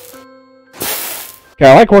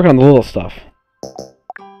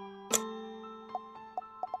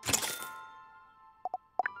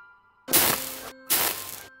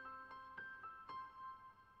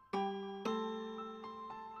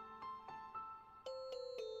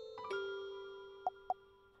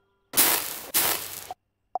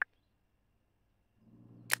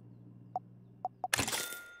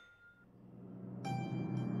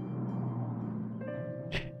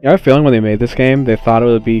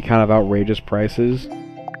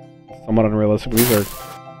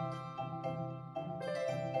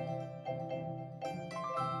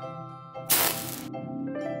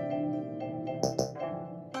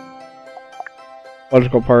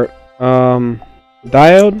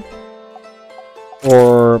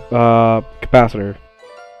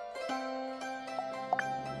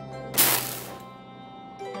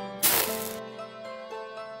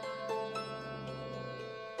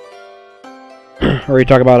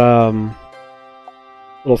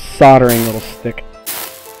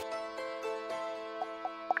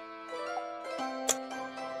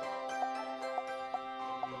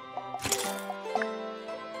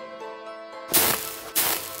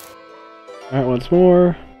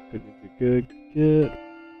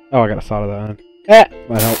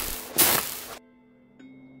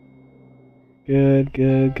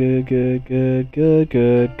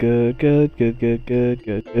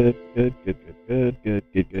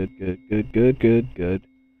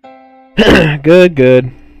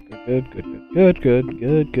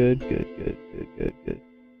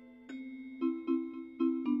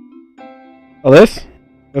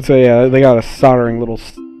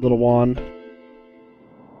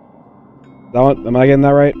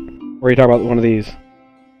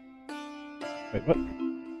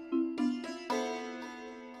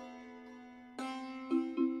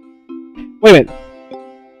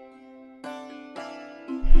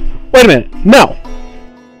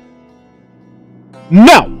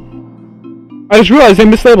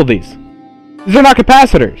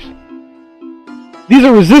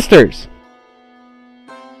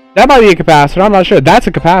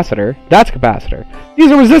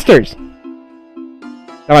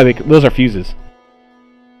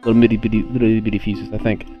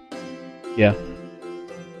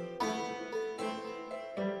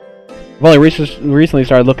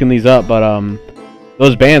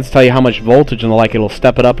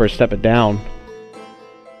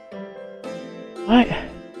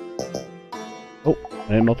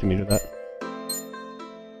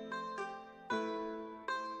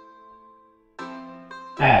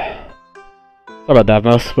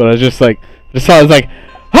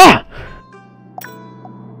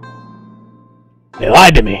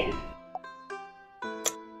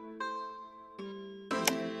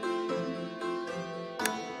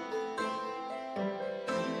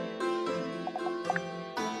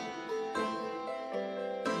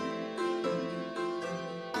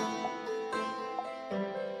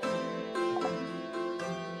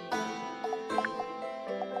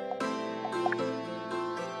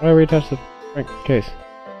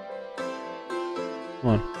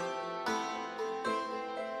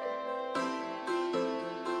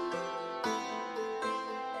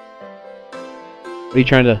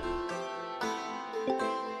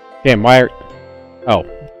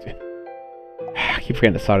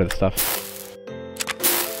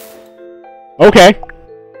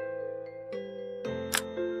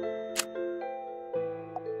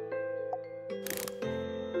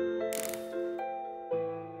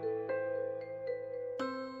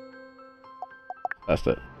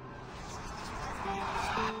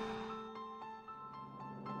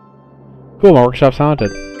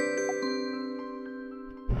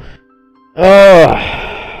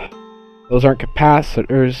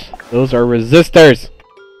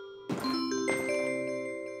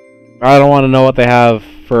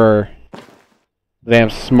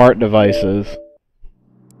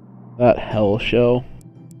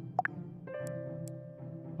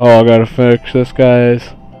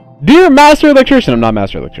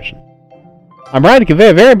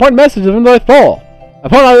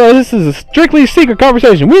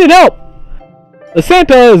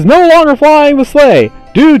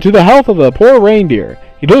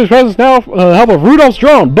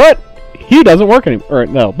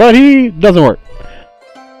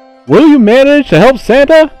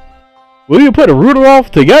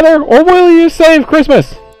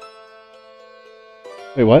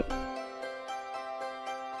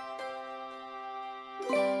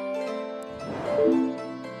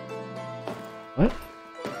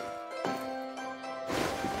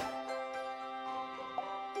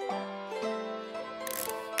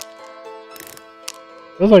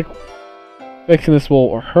 Fixing this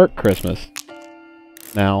will hurt Christmas.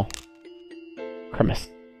 Now. Christmas.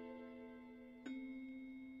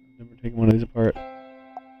 Never taking one of these apart.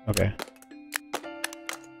 Okay.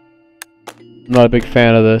 I'm not a big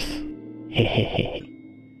fan of this. Hehehe.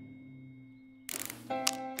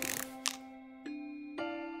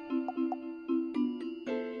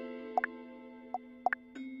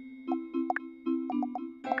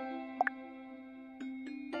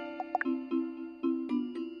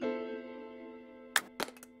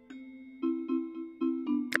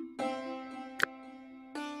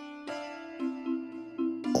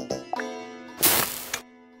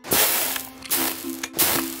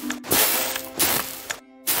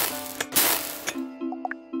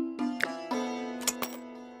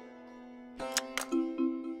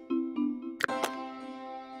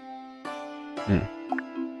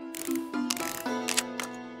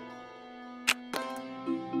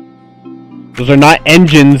 Those are not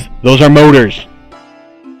engines, those are motors.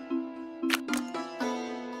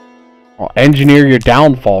 I'll engineer your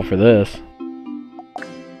downfall for this.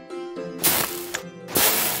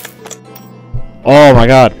 Oh my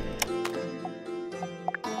god.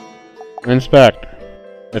 Inspect.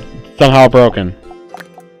 It's somehow broken.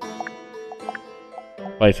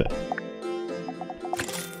 Place it.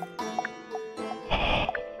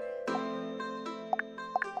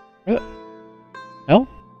 Where the hell?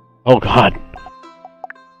 Oh god.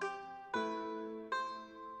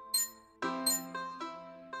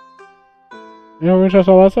 You know, reach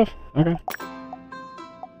all that stuff? Okay.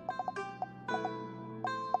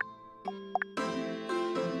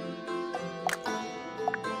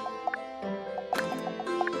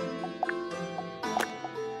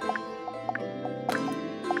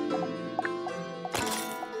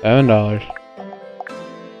 $7.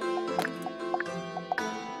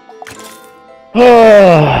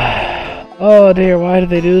 Oh dear, why did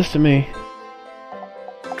they do this to me?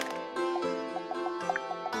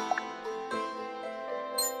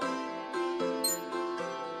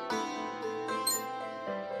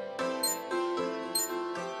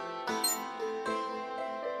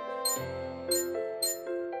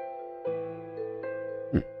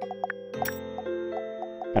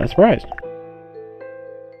 Kinda surprised.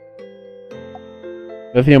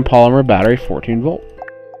 Lithium polymer battery, 14 volt.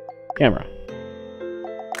 Camera.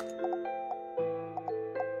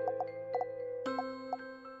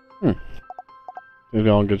 Is it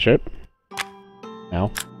all in good shape?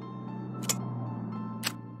 Now.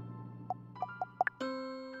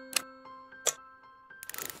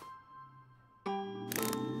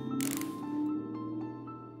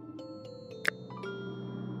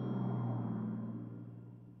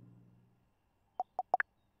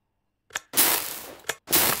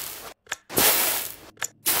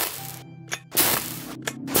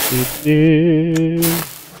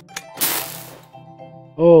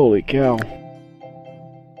 Holy cow.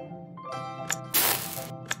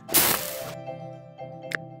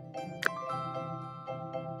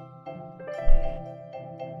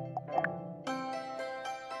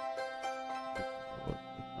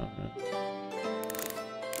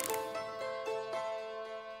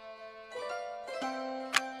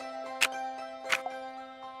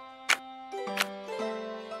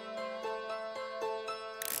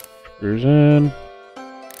 Screws in.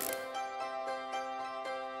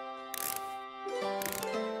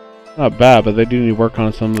 Not bad, but they do need to work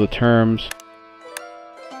on some of the terms.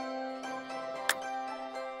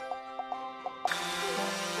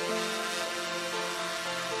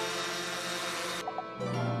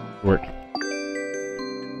 Work.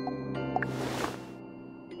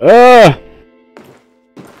 Ah!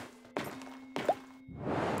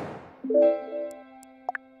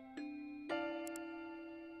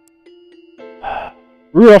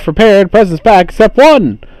 Rudolph repaired, presents back, except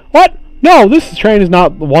one! What? No, this train is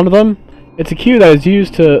not one of them. It's a queue that is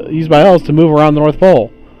used by elves to move around the North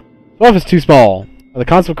Pole. What if it's too small? Are the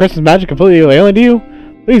concept of Christmas magic completely alien to you?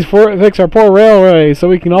 Please fix our poor railway so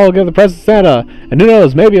we can all give the presents to Santa. And who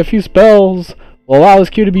knows, maybe a few spells will allow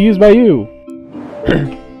this queue to be used by you.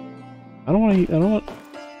 I don't want to...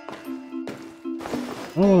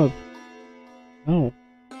 No.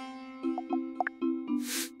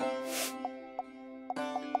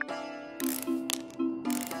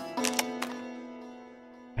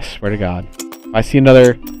 I swear to God. If I see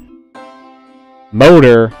another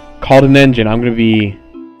motor called an engine, I'm going to be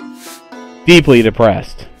deeply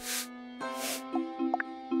depressed.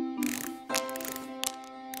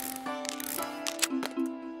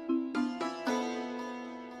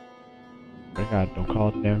 Oh my God, don't call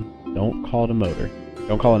it down. Don't call it a motor.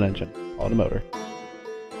 Don't call it an engine. Call it a motor.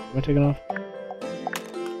 Am I taking off?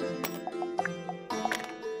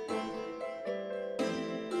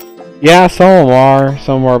 Yeah, some of them are.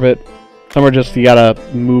 Some are a bit. Some are just you gotta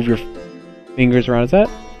move your fingers around. Is that?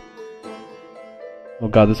 Oh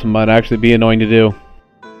god, this one might actually be annoying to do.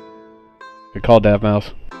 Could call Dav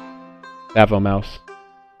Mouse. Davo Mouse.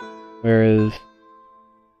 Where is?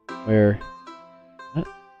 Where? What?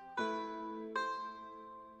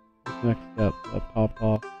 What's next step? Pop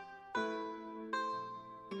off.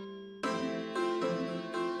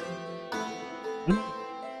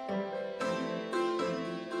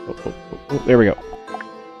 Oh, there we go.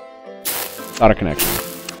 Got a connection.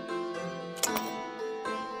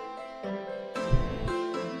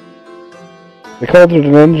 They called it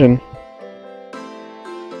an engine.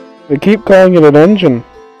 They keep calling it an engine.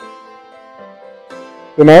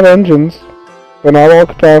 They're not engines. They're not all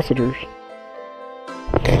capacitors.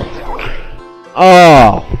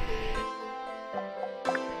 Oh!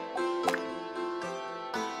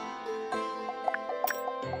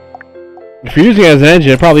 If you're using it as an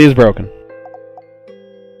engine, it probably is broken.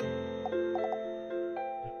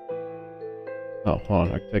 Oh, hold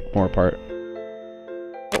on. I can take more apart.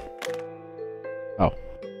 Oh.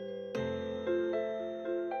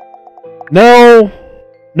 No!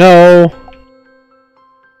 No!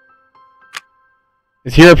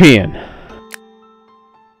 It's European.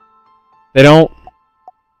 They don't...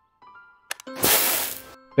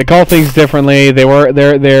 They call things differently.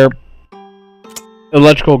 Their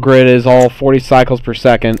electrical grid is all 40 cycles per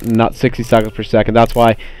second, not 60 cycles per second. That's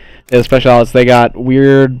why the specialists, they got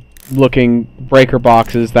weird looking breaker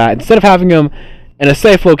boxes that instead of having them in a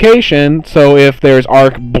safe location, so if there's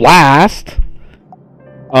arc blast,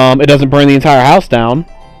 it doesn't burn the entire house down,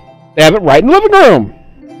 they have it right in the living room.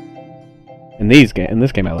 In this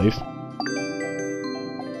game at least.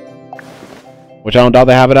 Which I don't doubt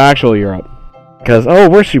they have it in actual Europe. Because, oh,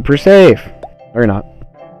 we're super safe. Or not.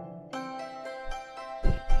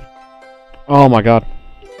 Oh my god.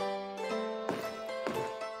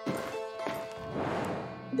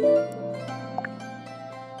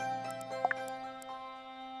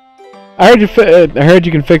 I heard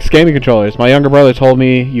you can fix gaming controllers. My younger brother told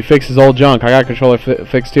me you fix his old junk. I got a controller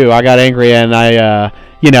fixed too. I got angry and I,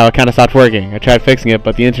 you know, it kind of stopped working. I tried fixing it,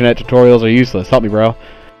 but the internet tutorials are useless. Help me, bro.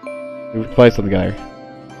 We play something together.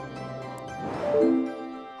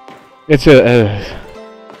 It's a...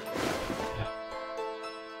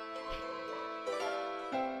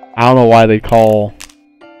 I don't know why they call...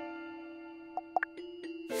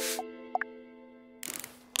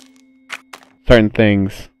 certain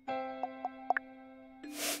things...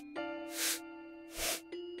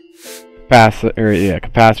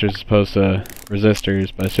 capacitors as opposed to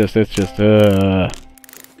resistors, but it's just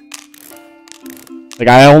like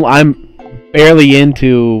I'm barely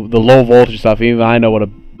into the low voltage stuff, even though I know what a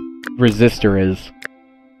resistor is.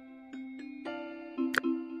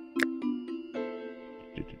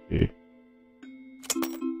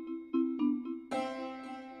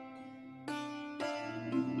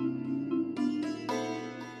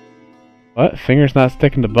 What? Fingers not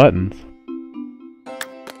sticking to buttons.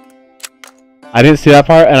 I didn't see that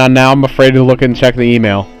part, and now I'm afraid to look and check the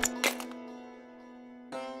email.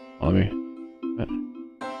 Let me...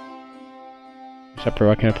 Shepard,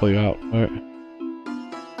 why can't I pull you out? What?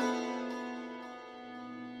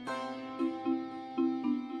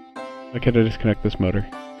 Why can't I disconnect this motor?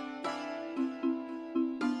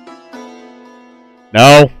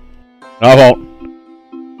 No! No, I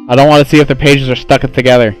won't. I don't want to see if the pages are stuck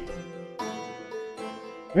together.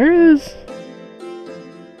 Where is...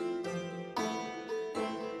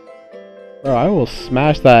 Bro, I will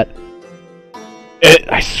smash that.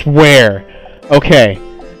 I swear. Okay.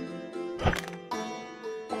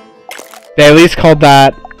 They at least called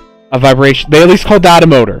that a vibration. They at least called that a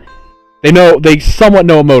motor. They know. They somewhat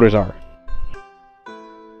know what motors are.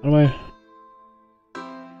 How do I?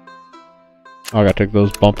 Oh, I gotta take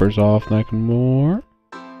those bumpers off. Like more.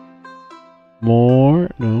 More.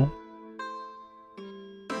 No.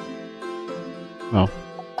 Oh.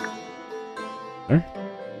 There.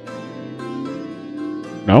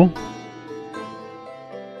 No?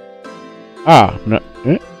 Ah, no.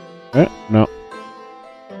 No.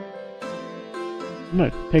 I'm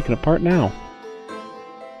not taking apart now.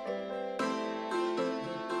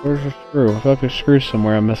 Where's the screw? I feel like there's screws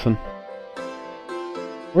somewhere I'm missing.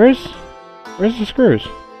 Where's the screws?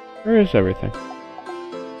 Where is everything?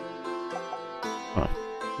 Oh,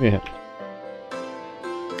 give me a hit.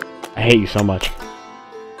 I hate you so much.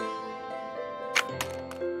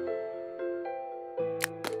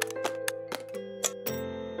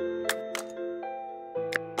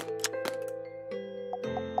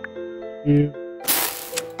 You.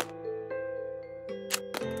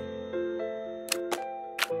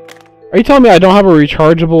 Are you telling me I don't have a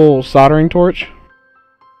rechargeable soldering torch?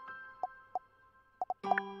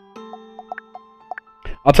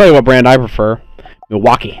 I'll tell you what brand I prefer.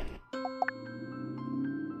 Milwaukee.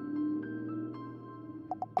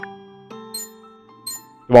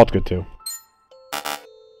 DeWalt's good too.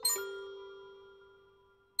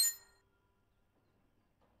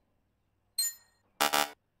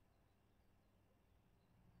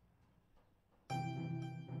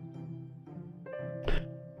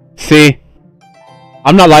 See?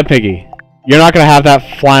 I'm not light piggy. You're not gonna have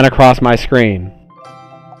that flying across my screen.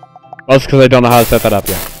 Well, it's because I don't know how to set that up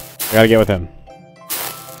yet. I gotta get with him.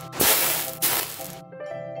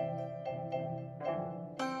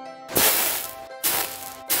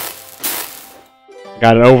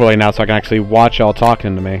 Got an overlay now so I can actually watch y'all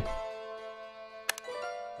talking to me.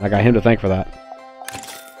 I got him to thank for that.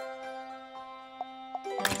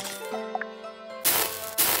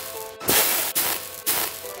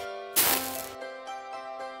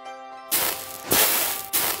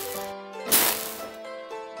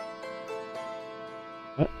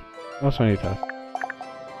 What else do I need to test?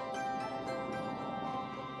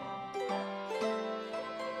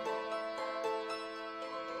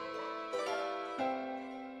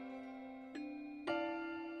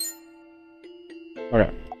 Okay.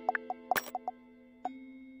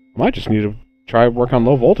 I might just need to try work on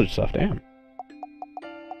low voltage stuff, damn.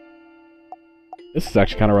 This is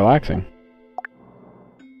actually kind of relaxing.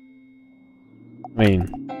 I mean,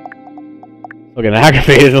 still getting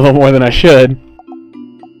aggravated a little more than I should.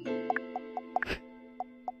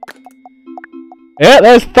 Yeah,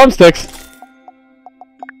 there's thumbsticks!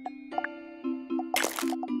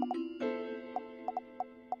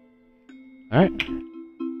 Alright.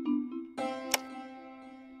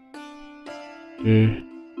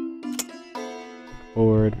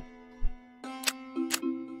 Forward.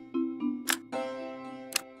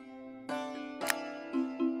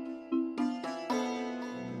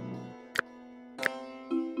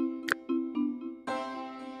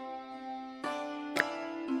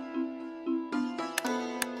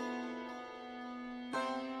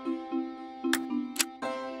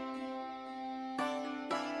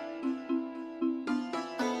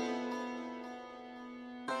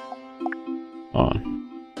 On.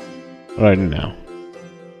 What do I do now?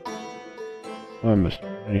 Oh, I missed it.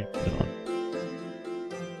 I need to put it on.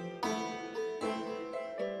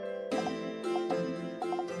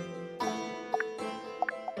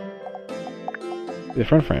 The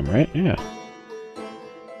front frame, right? Yeah.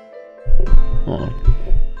 Hold on.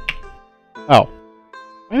 Oh.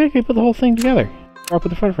 Why did I put the whole thing together? Or I put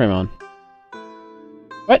the front frame on?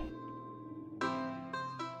 What?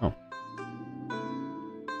 Oh.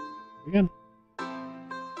 Again.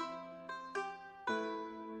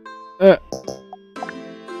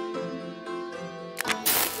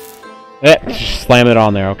 Just slam it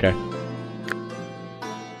on there, okay.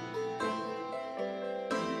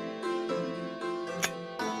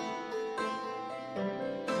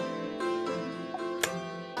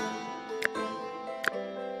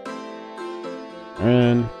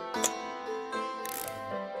 And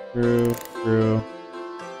screw, screw,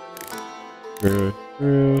 screw,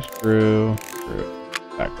 screw, screw, screw.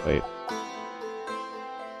 Back plate.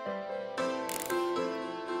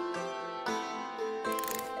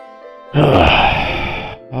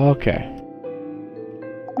 Okay.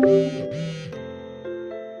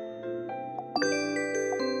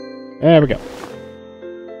 There we go.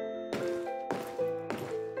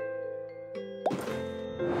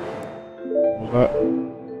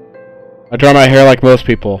 I draw my hair like most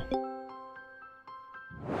people.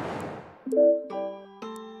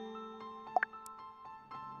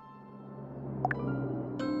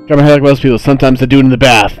 Draw my hair like most people. Sometimes I do it in the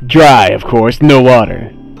bath. Dry, of course, no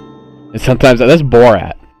water. And sometimes that's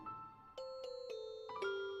Borat.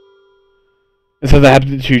 And so I have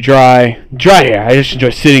to dry hair. I just enjoy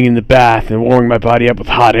sitting in the bath and warming my body up with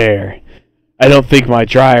hot air. I don't think my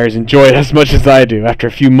dryers enjoy it as much as I do. After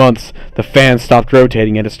a few months, the fan stopped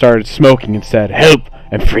rotating and it started smoking and said, "Help!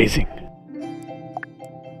 I'm freezing."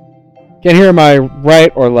 Can't hear my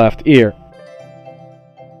right or left ear.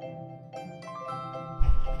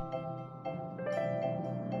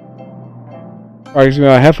 Alright, excuse me,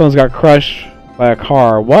 my headphones got crushed by a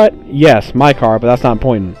car. What? Yes, my car, but that's not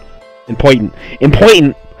important. Important.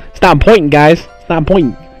 It's not important, guys. It's not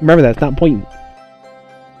important. Remember that. It's not important.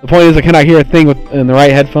 The point is I cannot hear a thing in the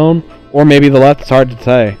right headphone, or maybe the left. It's hard to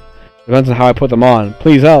say. Depends on how I put them on.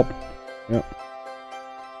 Please help. Yep.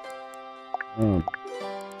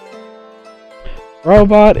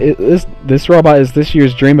 This robot is this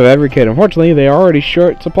year's dream of every kid. Unfortunately, they are already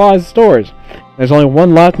short supplies in stores. There's only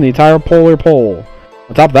one left in the entire polar pole.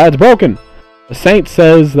 On top of that, it's broken. The saint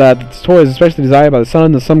says that this toy is especially desired by the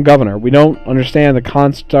son of some governor. We don't understand the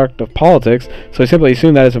construct of politics, so we simply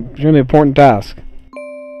assume that it's an extremely important task.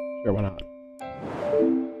 Sure, why not?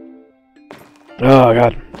 Oh,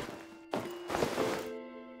 God.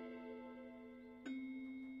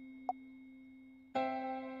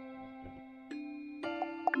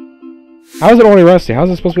 How is it already rusty? How is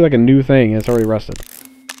it supposed to be like a new thing and it's already rusted?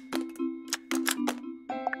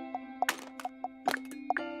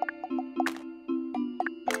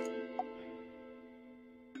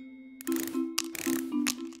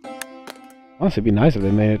 Honestly, it'd be nice if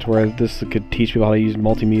they made it to where this could teach people how to use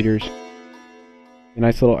multimeters. A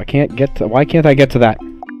nice little... I can't get to... Why can't I get to that?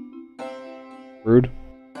 Rude.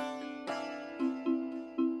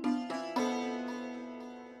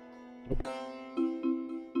 Nope.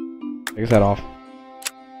 Take his head off.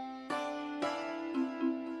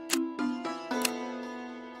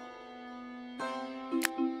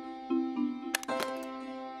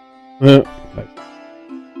 Nice.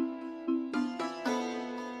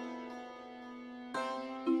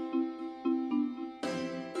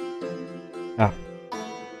 Ah.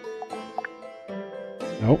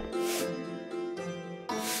 Nope.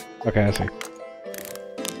 Okay, I see.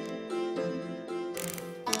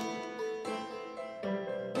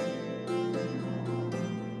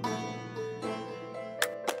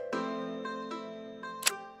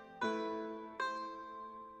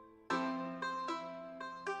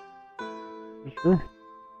 Sure.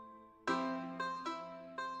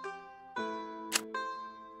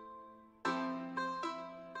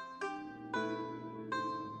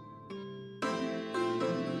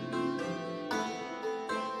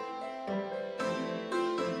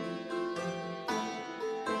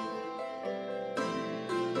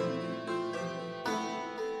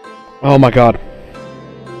 Oh my God.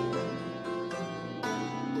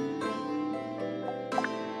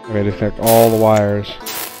 Okay, disconnect all the wires.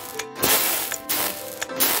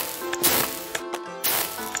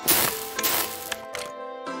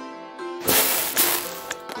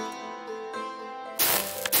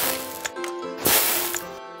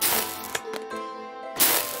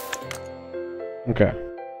 Okay.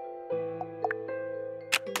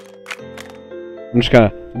 I'm just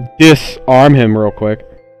gonna disarm him real quick.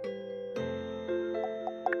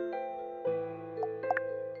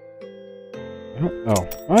 Oh,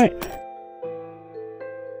 alright.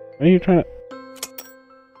 What are you trying to...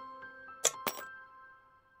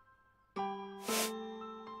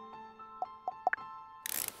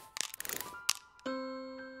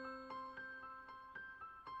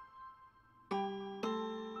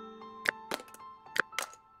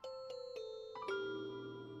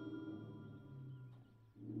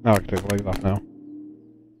 Oh, I can take the legs off now.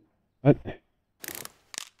 What?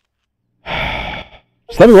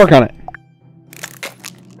 Just let me work on it.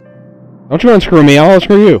 Don't you unscrew me, I'll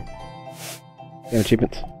unscrew you. Damn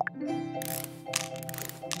achievements.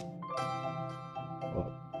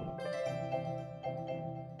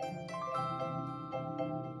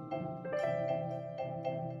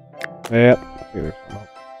 Yep. Here,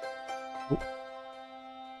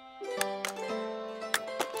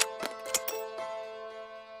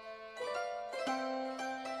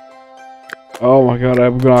 oh my God,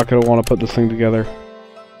 I'm not gonna want to put this thing together.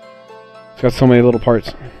 It's got so many little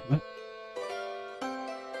parts. What?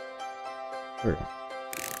 There we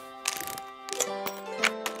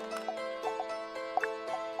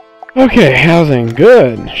go. Okay, housing,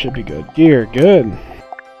 good. Should be good. Gear, good.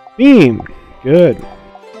 Beam, good.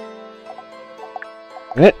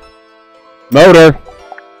 Motor,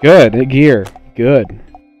 good. Gear, good.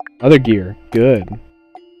 Other gear, good.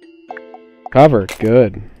 Cover,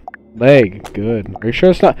 good. Leg, good. Are you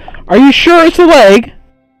sure it's not? Are you sure it's a leg?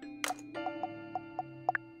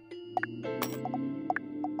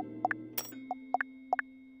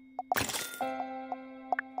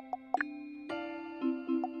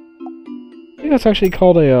 I think that's actually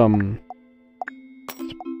called a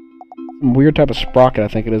some weird type of sprocket. I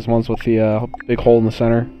think it is, ones with the big hole in the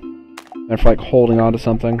center, and for like holding onto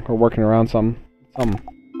something or working around something. Can't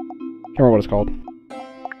remember what it's called.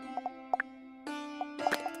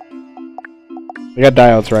 They got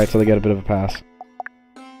diodes right, so they get a bit of a pass.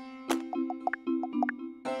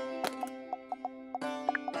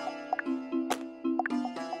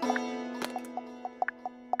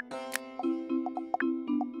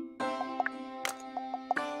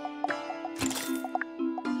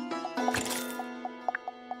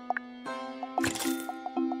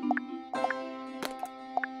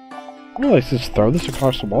 Well, let's just throw this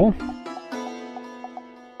across the wall.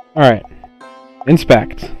 Alright.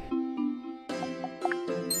 Inspect.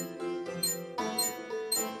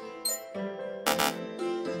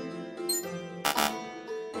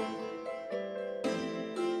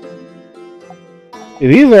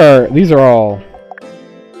 These are all.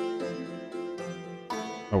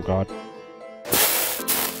 Oh God.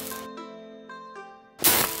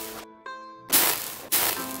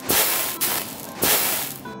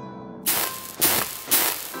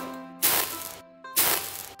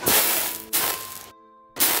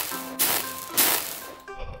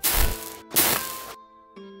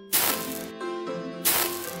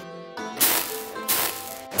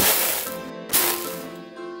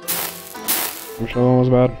 Which one was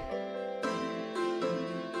bad?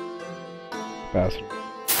 Bastard.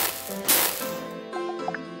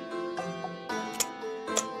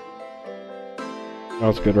 That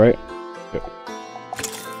was good, right? Good.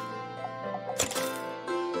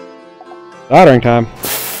 Soldering time.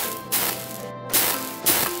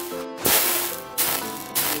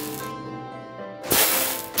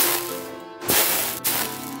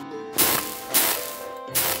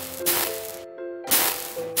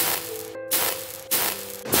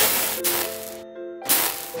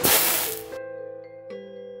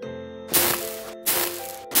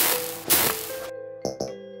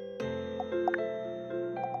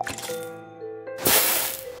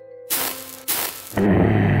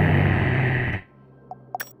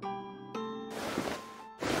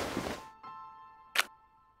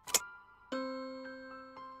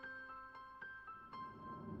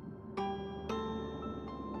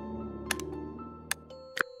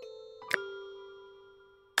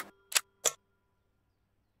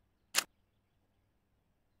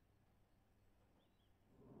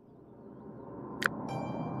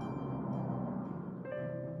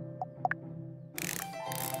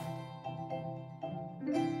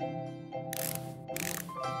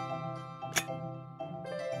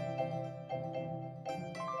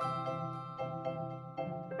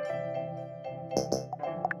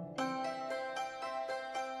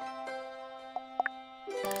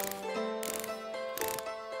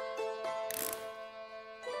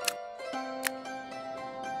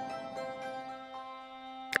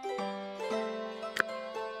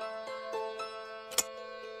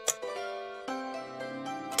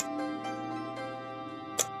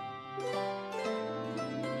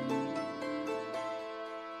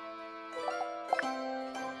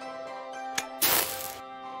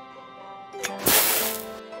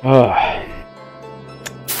 Ugh.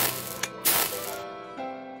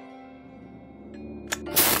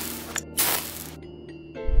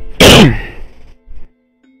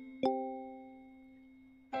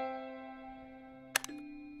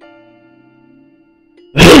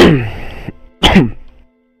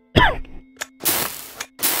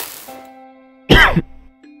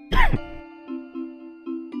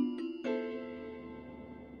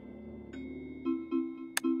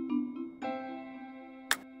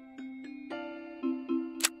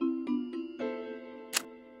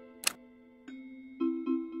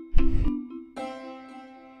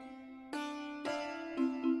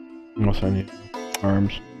 Unless I need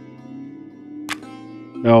arms.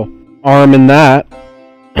 No. Arm in that.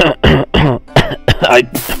 I'm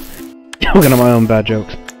looking at my own bad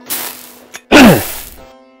jokes.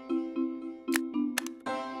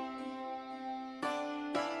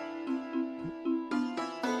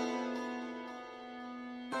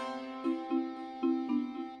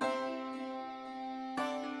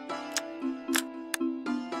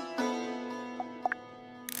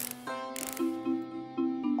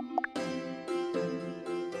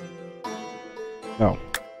 No.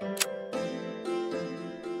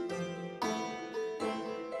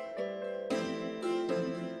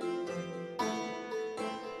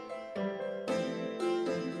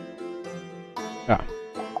 Ah.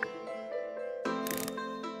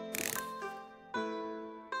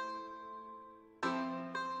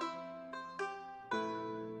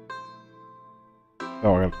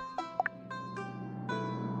 Oh, I got.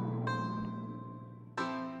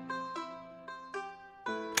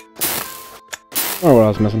 Oh, what I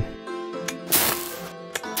was missing.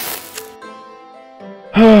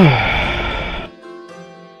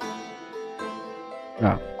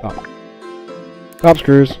 Ah, top. Top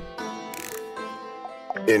screws.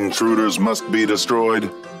 Intruders must be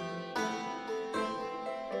destroyed.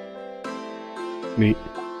 Neat.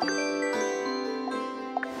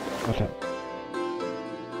 What's that?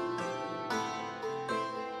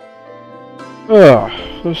 Ugh,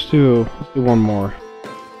 let's do one more.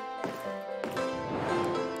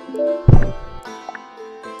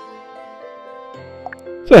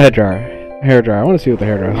 It's a head dryer. Hair dryer. I want to see what the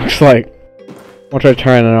hair dryer looks like. I'll try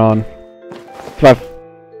turning it on. If I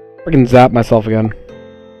freaking zap myself again.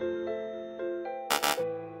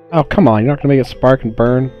 Oh, come on. You're not going to make it spark and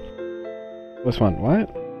burn? This one. What?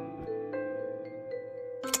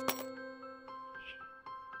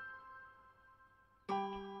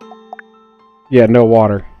 Yeah, no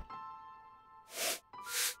water.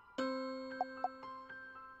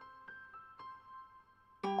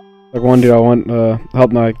 Like one dude I want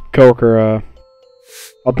helped my coworker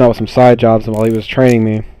helped out with some side jobs while he was training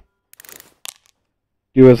me.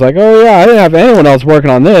 He was like, "Oh yeah, I didn't have anyone else working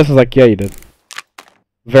on this." I was like, "Yeah, you did."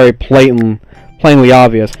 Very plainly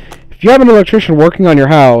obvious. If you have an electrician working on your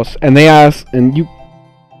house and they ask, and you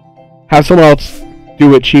have someone else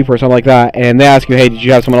do it cheaper or something like that, and they ask you, "Hey, did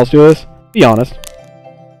you have someone else do this?" Be honest.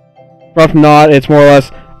 But if not, it's more or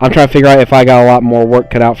less I'm trying to figure out if I got a lot more work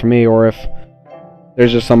cut out for me, or if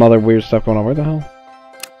there's just some other weird stuff going on. Where the hell?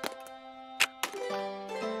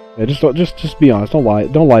 Yeah, just be honest. Don't lie.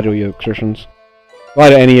 Don't lie to your electricians.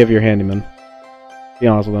 Lie to any of your handymen. Be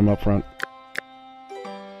honest with them up front.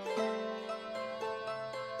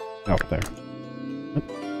 Oh, there.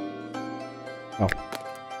 Oh.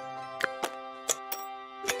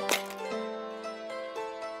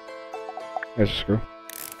 There's a screw.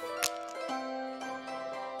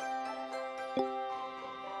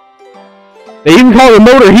 They even call the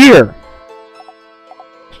motor here!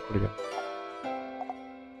 That's pretty good.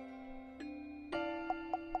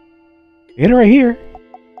 Get it right here.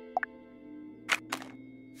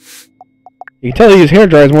 You can tell he uses hair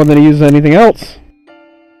dryers more than he uses anything else.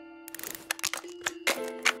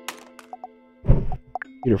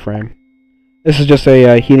 Heater frame. This is just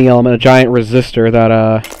a heating element, a giant resistor that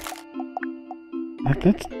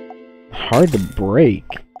that's hard to break.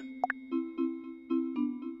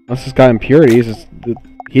 Unless it's got impurities, the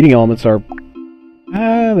heating elements are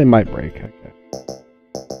they might break. Okay.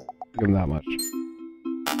 Give them that much.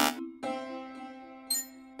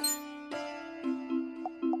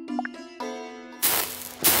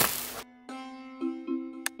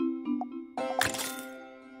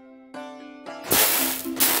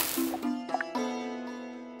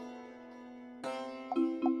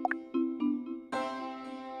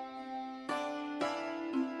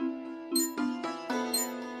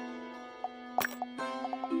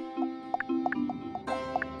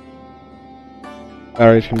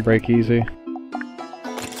 Batteries can break easy.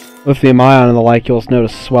 Lithium ion and the like, you'll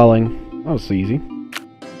notice swelling. That was easy.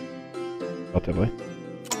 Relatively.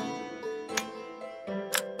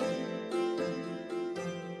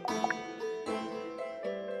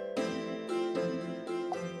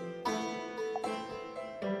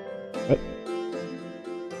 What?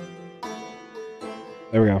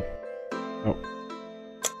 There we go. Oh.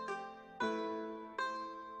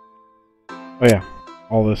 Oh yeah.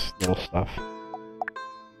 All this little stuff.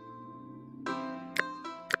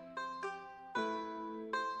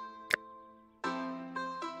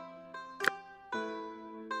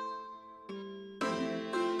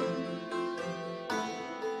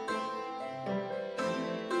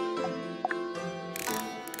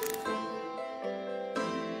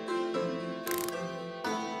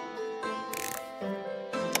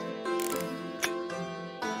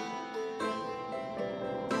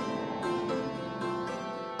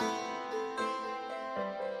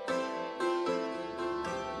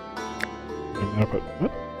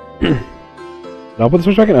 What? Did I put the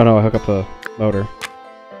switch back in? Oh no, I hook up the motor.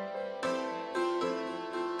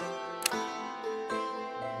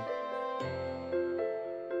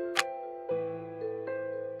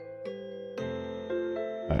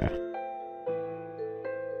 Oh yeah.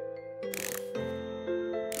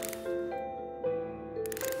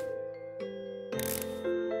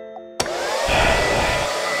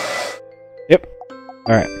 Yep.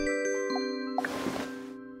 Alright.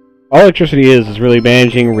 All electricity is really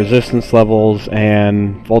managing resistance levels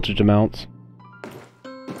and voltage amounts.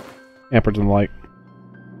 Amperes and the like.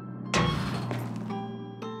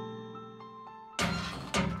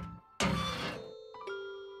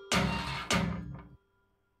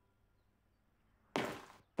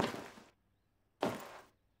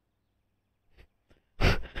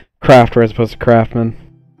 Crafter as opposed to craftsman.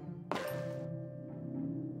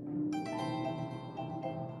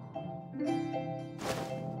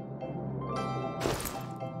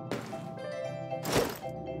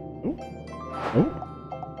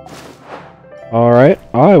 Alright,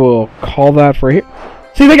 I will call that for here.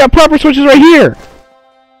 See, they got proper switches right here!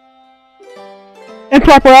 And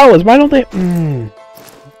proper outlets, why don't they...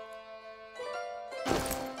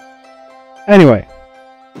 Anyway,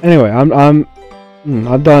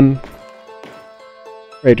 I'm done.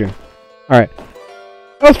 Raging. Alright.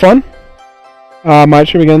 That was fun. Might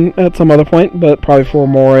stream again at some other point, but probably for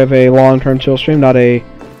more of a long-term chill stream, not a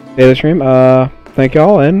daily stream. Thank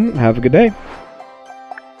y'all, and have a good day.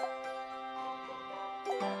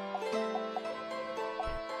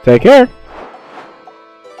 Take care.